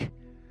think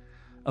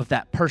of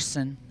that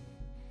person,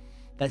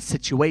 that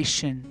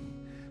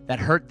situation, that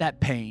hurt, that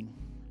pain.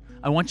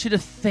 I want you to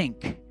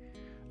think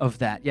of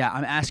that. Yeah,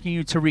 I'm asking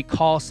you to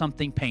recall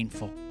something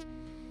painful.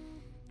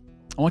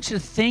 I want you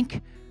to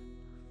think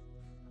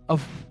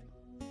of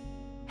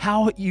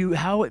how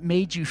it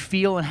made you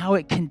feel and how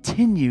it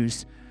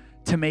continues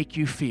to make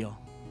you feel.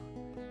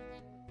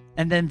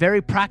 And then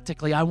very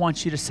practically, I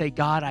want you to say,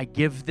 God, I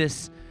give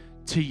this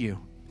to you.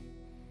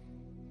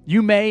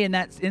 You may, in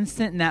that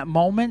instant, in that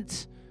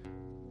moment,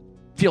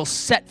 feel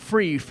set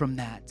free from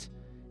that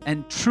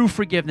and true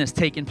forgiveness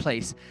taking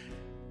place.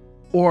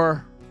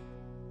 Or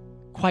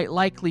quite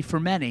likely for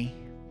many,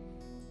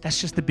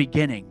 that's just the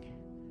beginning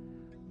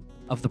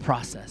of the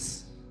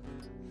process.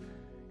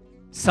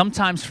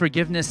 Sometimes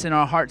forgiveness in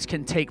our hearts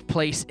can take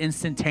place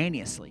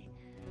instantaneously,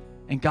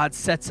 and God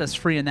sets us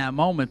free in that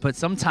moment, but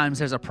sometimes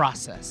there's a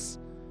process.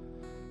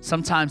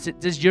 Sometimes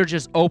you're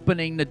just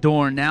opening the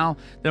door. Now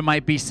there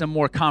might be some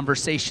more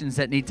conversations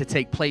that need to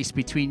take place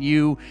between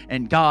you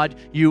and God,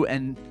 you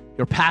and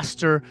your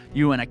pastor,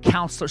 you and a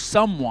counselor,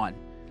 someone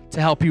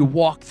to help you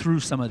walk through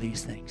some of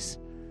these things.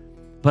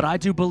 But I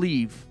do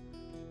believe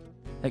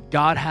that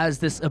God has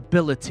this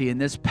ability and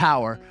this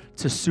power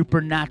to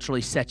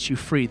supernaturally set you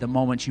free the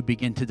moment you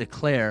begin to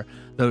declare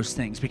those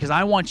things. Because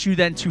I want you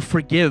then to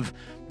forgive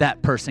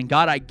that person.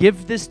 God, I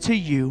give this to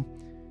you.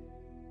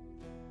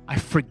 I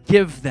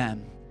forgive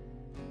them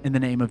in the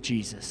name of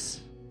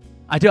Jesus.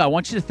 I do. I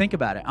want you to think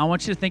about it. I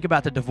want you to think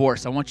about the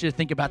divorce. I want you to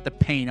think about the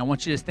pain. I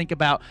want you to think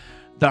about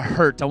the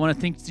hurt. I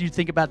want you to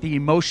think about the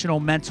emotional,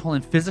 mental,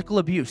 and physical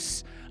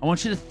abuse. I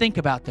want you to think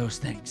about those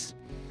things.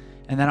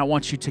 And then I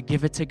want you to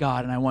give it to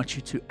God, and I want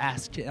you to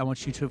ask it. I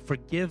want you to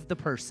forgive the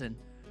person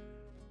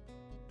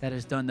that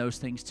has done those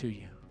things to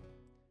you.